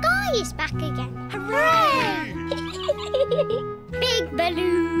 the sky is back again. Hooray! Big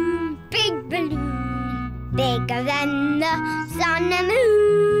balloon, bigger than the sun and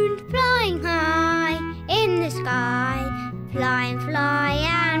moon, flying high in the sky, fly and fly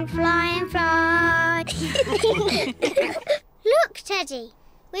and fly and fly. Look, Teddy,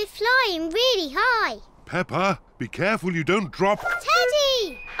 we're flying really high. Peppa, be careful you don't drop...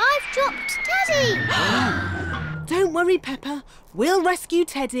 Teddy! I've dropped Teddy! Don't worry, Peppa. We'll rescue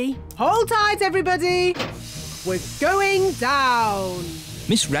Teddy. Hold tight, everybody. We're going down.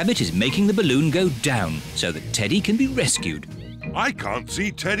 Miss Rabbit is making the balloon go down so that Teddy can be rescued. I can't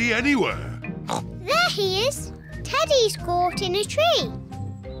see Teddy anywhere. There he is. Teddy's caught in a tree.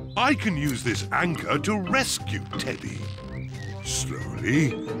 I can use this anchor to rescue Teddy.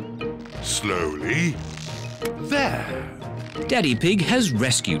 Slowly. Slowly. There. Daddy Pig has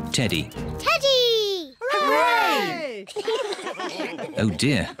rescued Teddy. Teddy! Hooray! Oh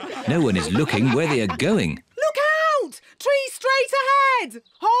dear, no one is looking where they are going. Look out! Tree straight ahead!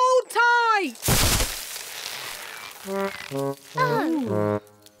 Hold tight! Oh.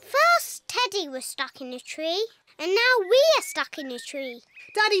 First Teddy was stuck in a tree, and now we are stuck in a tree.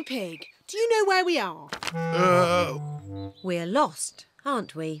 Daddy Pig, do you know where we are? We're lost,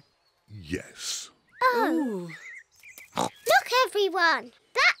 aren't we? Yes. Oh. Look, everyone.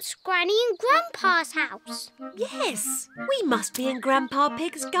 That's Granny and Grandpa's house. Yes, we must be in Grandpa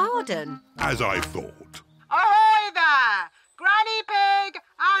Pig's garden. As I thought. Ahoy there! Granny Pig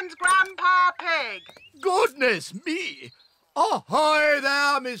and Grandpa Pig. Goodness me! Ahoy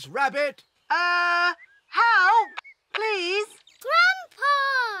there, Miss Rabbit. Help, please.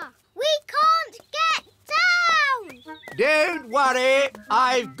 Grandpa! We can't get down! Don't worry,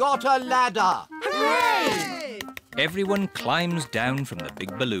 I've got a ladder. Hooray! Everyone climbs down from the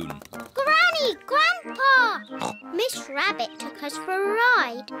big balloon. Granny, Grandpa! Miss Rabbit took us for a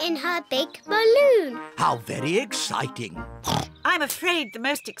ride in her big balloon. How very exciting. I'm afraid the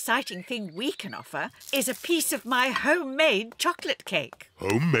most exciting thing we can offer is a piece of my homemade chocolate cake.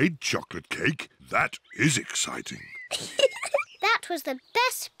 Homemade chocolate cake? That is exciting. That was the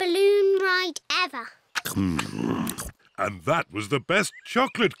best balloon ride ever. And that was the best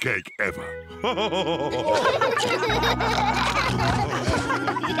chocolate cake ever.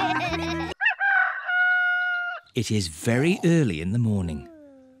 It is very early in the morning.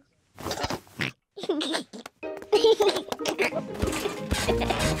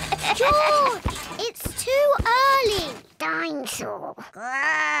 George, it's too early. Dinosaur.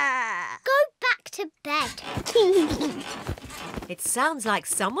 Go back to bed. It sounds like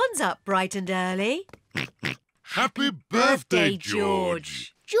someone's up bright and early. Happy birthday,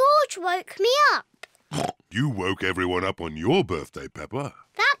 George. George woke me up. You woke everyone up on your birthday, Peppa.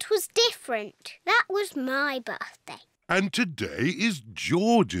 That was different. That was my birthday. And today is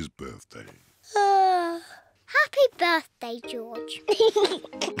George's birthday. Happy birthday, George.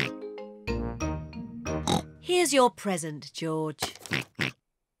 Here's your present, George.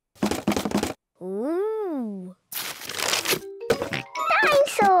 Ooh.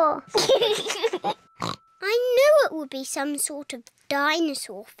 Dinosaur! I knew it would be some sort of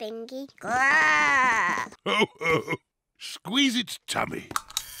dinosaur thingy. Ho, ho. Squeeze its tummy.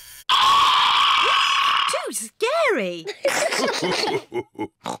 Too scary!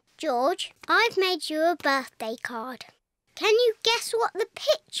 George, I've made you a birthday card. Can you guess what the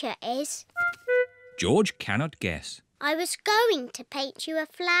picture is? George cannot guess. I was going to paint you a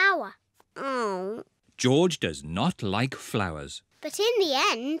flower. Oh. George does not like flowers. But in the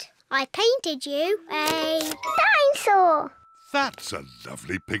end, I painted you a dinosaur. That's a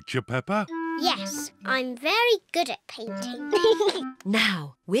lovely picture, Peppa. Yes, I'm very good at painting.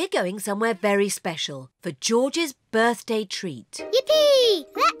 Now, we're going somewhere very special for George's birthday treat. Yippee!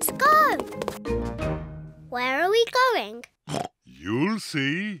 Let's go! Where are we going? You'll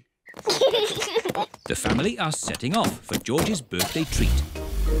see. The family are setting off for George's birthday treat.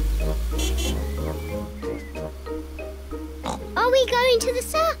 Are we going to the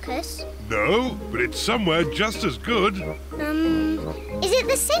circus? No, but it's somewhere just as good. Is it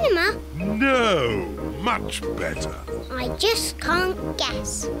the cinema? No, much better. I just can't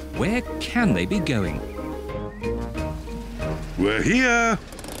guess. Where can they be going? We're here.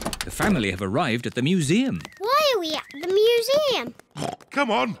 The family have arrived at the museum. Why are we at the museum?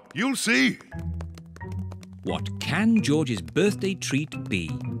 Come on, you'll see. What can George's birthday treat be?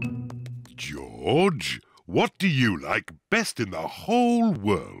 George, what do you like best in the whole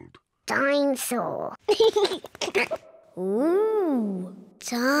world? Dinosaur. Ooh,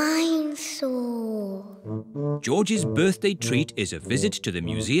 dinosaur. George's birthday treat is a visit to the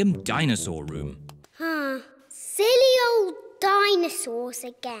museum dinosaur room. Silly old dinosaurs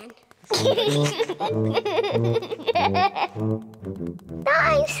again.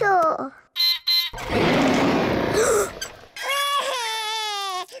 Dinosaur.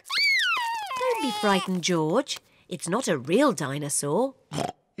 Don't be frightened, George. It's not a real dinosaur.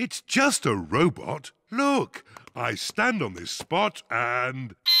 It's just a robot. Look, I stand on this spot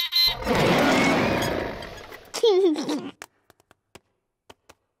and...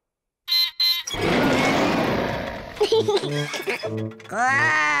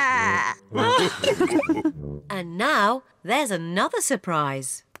 And now there's another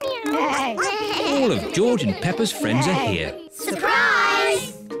surprise. All of George and Peppa's friends are here.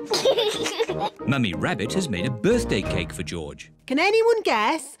 Surprise! Mummy Rabbit has made a birthday cake for George. Can anyone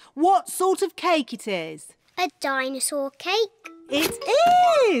guess what sort of cake it is? A dinosaur cake. It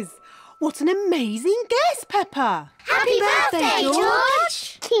is! What an amazing guess, Peppa! Happy birthday,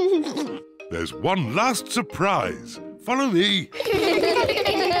 George! There's one last surprise. Follow me.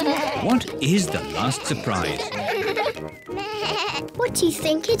 What is the last surprise? What do you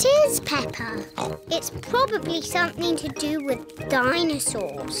think it is, Peppa? It's probably something to do with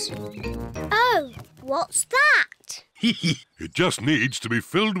dinosaurs. Oh, what's that? It just needs to be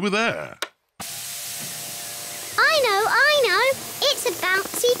filled with air. I know. It's a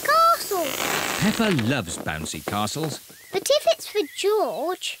bouncy castle. Peppa loves bouncy castles. But if it's for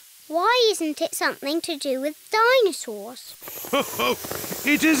George, why isn't it something to do with dinosaurs?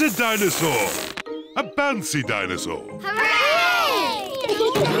 It is a dinosaur. A bouncy dinosaur. Hooray!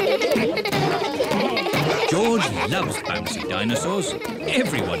 George loves bouncy dinosaurs.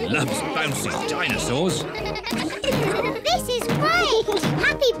 Everyone loves bouncy dinosaurs. This is great!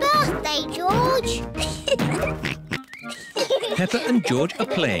 Happy birthday, George! Peppa and George are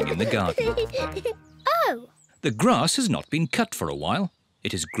playing in the garden. Oh, The grass has not been cut for a while.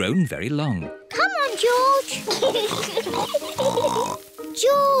 It has grown very long. come on, George!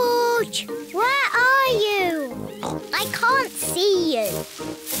 George, where are you? I can't see you.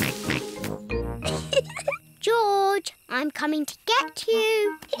 George, I'm coming to get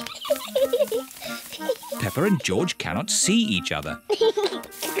you. Peppa and George cannot see each other.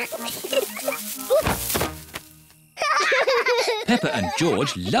 Peppa and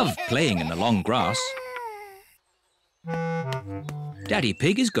George love playing in the long grass. Daddy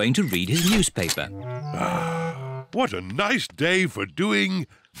Pig is going to read his newspaper. What a nice day for doing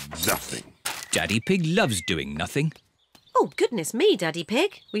nothing. Daddy Pig loves doing nothing. Oh, goodness me, Daddy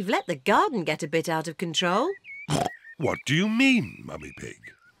Pig. We've let the garden get a bit out of control. What do you mean, Mummy Pig?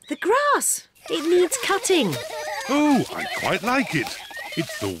 The grass. It needs cutting. Oh, I quite like it.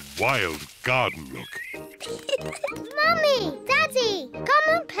 It's the wild garden look. Mummy, Daddy, come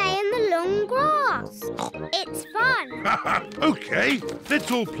and play in the long grass. It's fun. OK, let's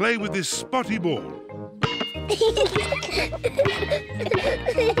all play with this spotty ball.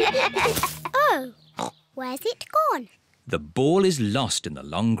 Oh, where's it gone? The ball is lost in the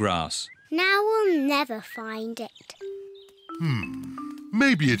long grass. Now we'll never find it.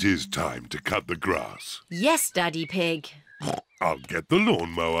 Maybe it is time to cut the grass. Yes, Daddy Pig. I'll get the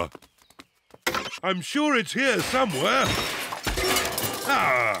lawnmower. I'm sure it's here somewhere.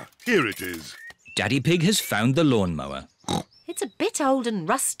 Ah, here it is. Daddy Pig has found the lawnmower. It's a bit old and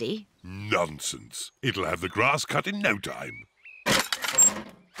rusty. Nonsense. It'll have the grass cut in no time.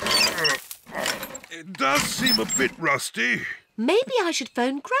 It does seem a bit rusty. Maybe I should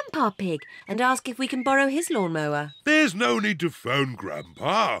phone Grandpa Pig and ask if we can borrow his lawnmower. There's no need to phone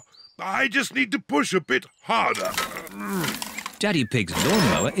Grandpa. I just need to push a bit harder. Daddy Pig's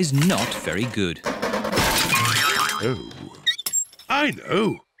lawnmower is not very good. Oh, I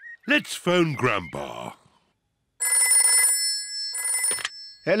know. Let's phone Grandpa.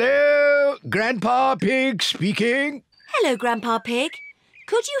 Hello, Grandpa Pig speaking. Hello, Grandpa Pig.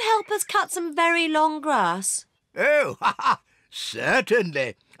 Could you help us cut some very long grass? Oh,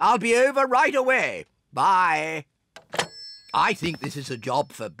 certainly. I'll be over right away. Bye. I think this is a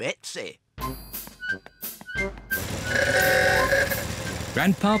job for Betsy.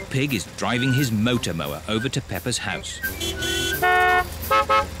 Grandpa Pig is driving his motor mower over to Peppa's house.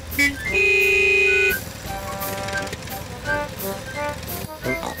 Grandpa Pig!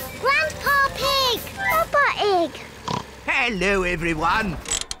 Peppa Pig! Hello, everyone.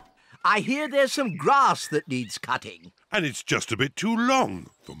 I hear there's some grass that needs cutting. And it's just a bit too long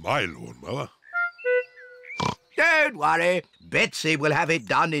for my lawnmower. Don't worry. Betsy will have it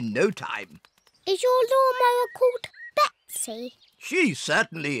done in no time. Is your lawnmower called Betsy? She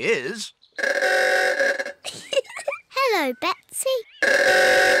certainly is. Hello, Betsy.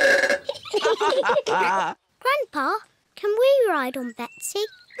 Grandpa, can we ride on Betsy?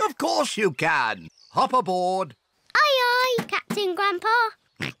 Of course you can. Hop aboard. Aye, aye, Captain Grandpa.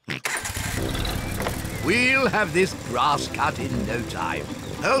 We'll have this grass cut in no time.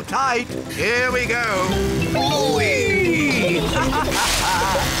 Hold tight. Here we go. Whee!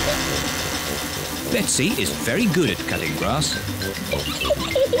 Betsy is very good at cutting grass.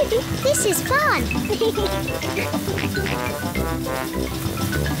 This is fun.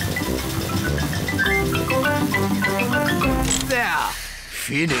 There.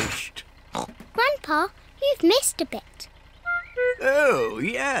 Finished. Grandpa, you've missed a bit. Oh,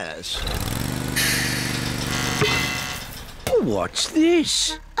 yes. What's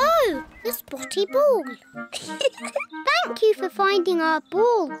this? Oh, the spotty ball. Thank you for finding our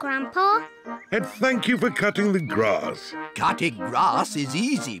ball, Grandpa. And thank you for cutting the grass. Cutting grass is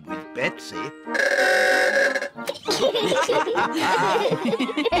easy with Betsy.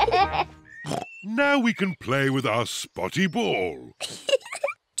 Now we can play with our spotty ball.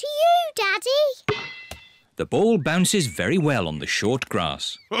 To you, Daddy. The ball bounces very well on the short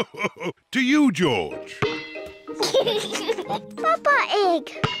grass. To you, George. Peppa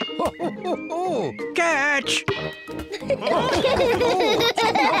Pig. Catch!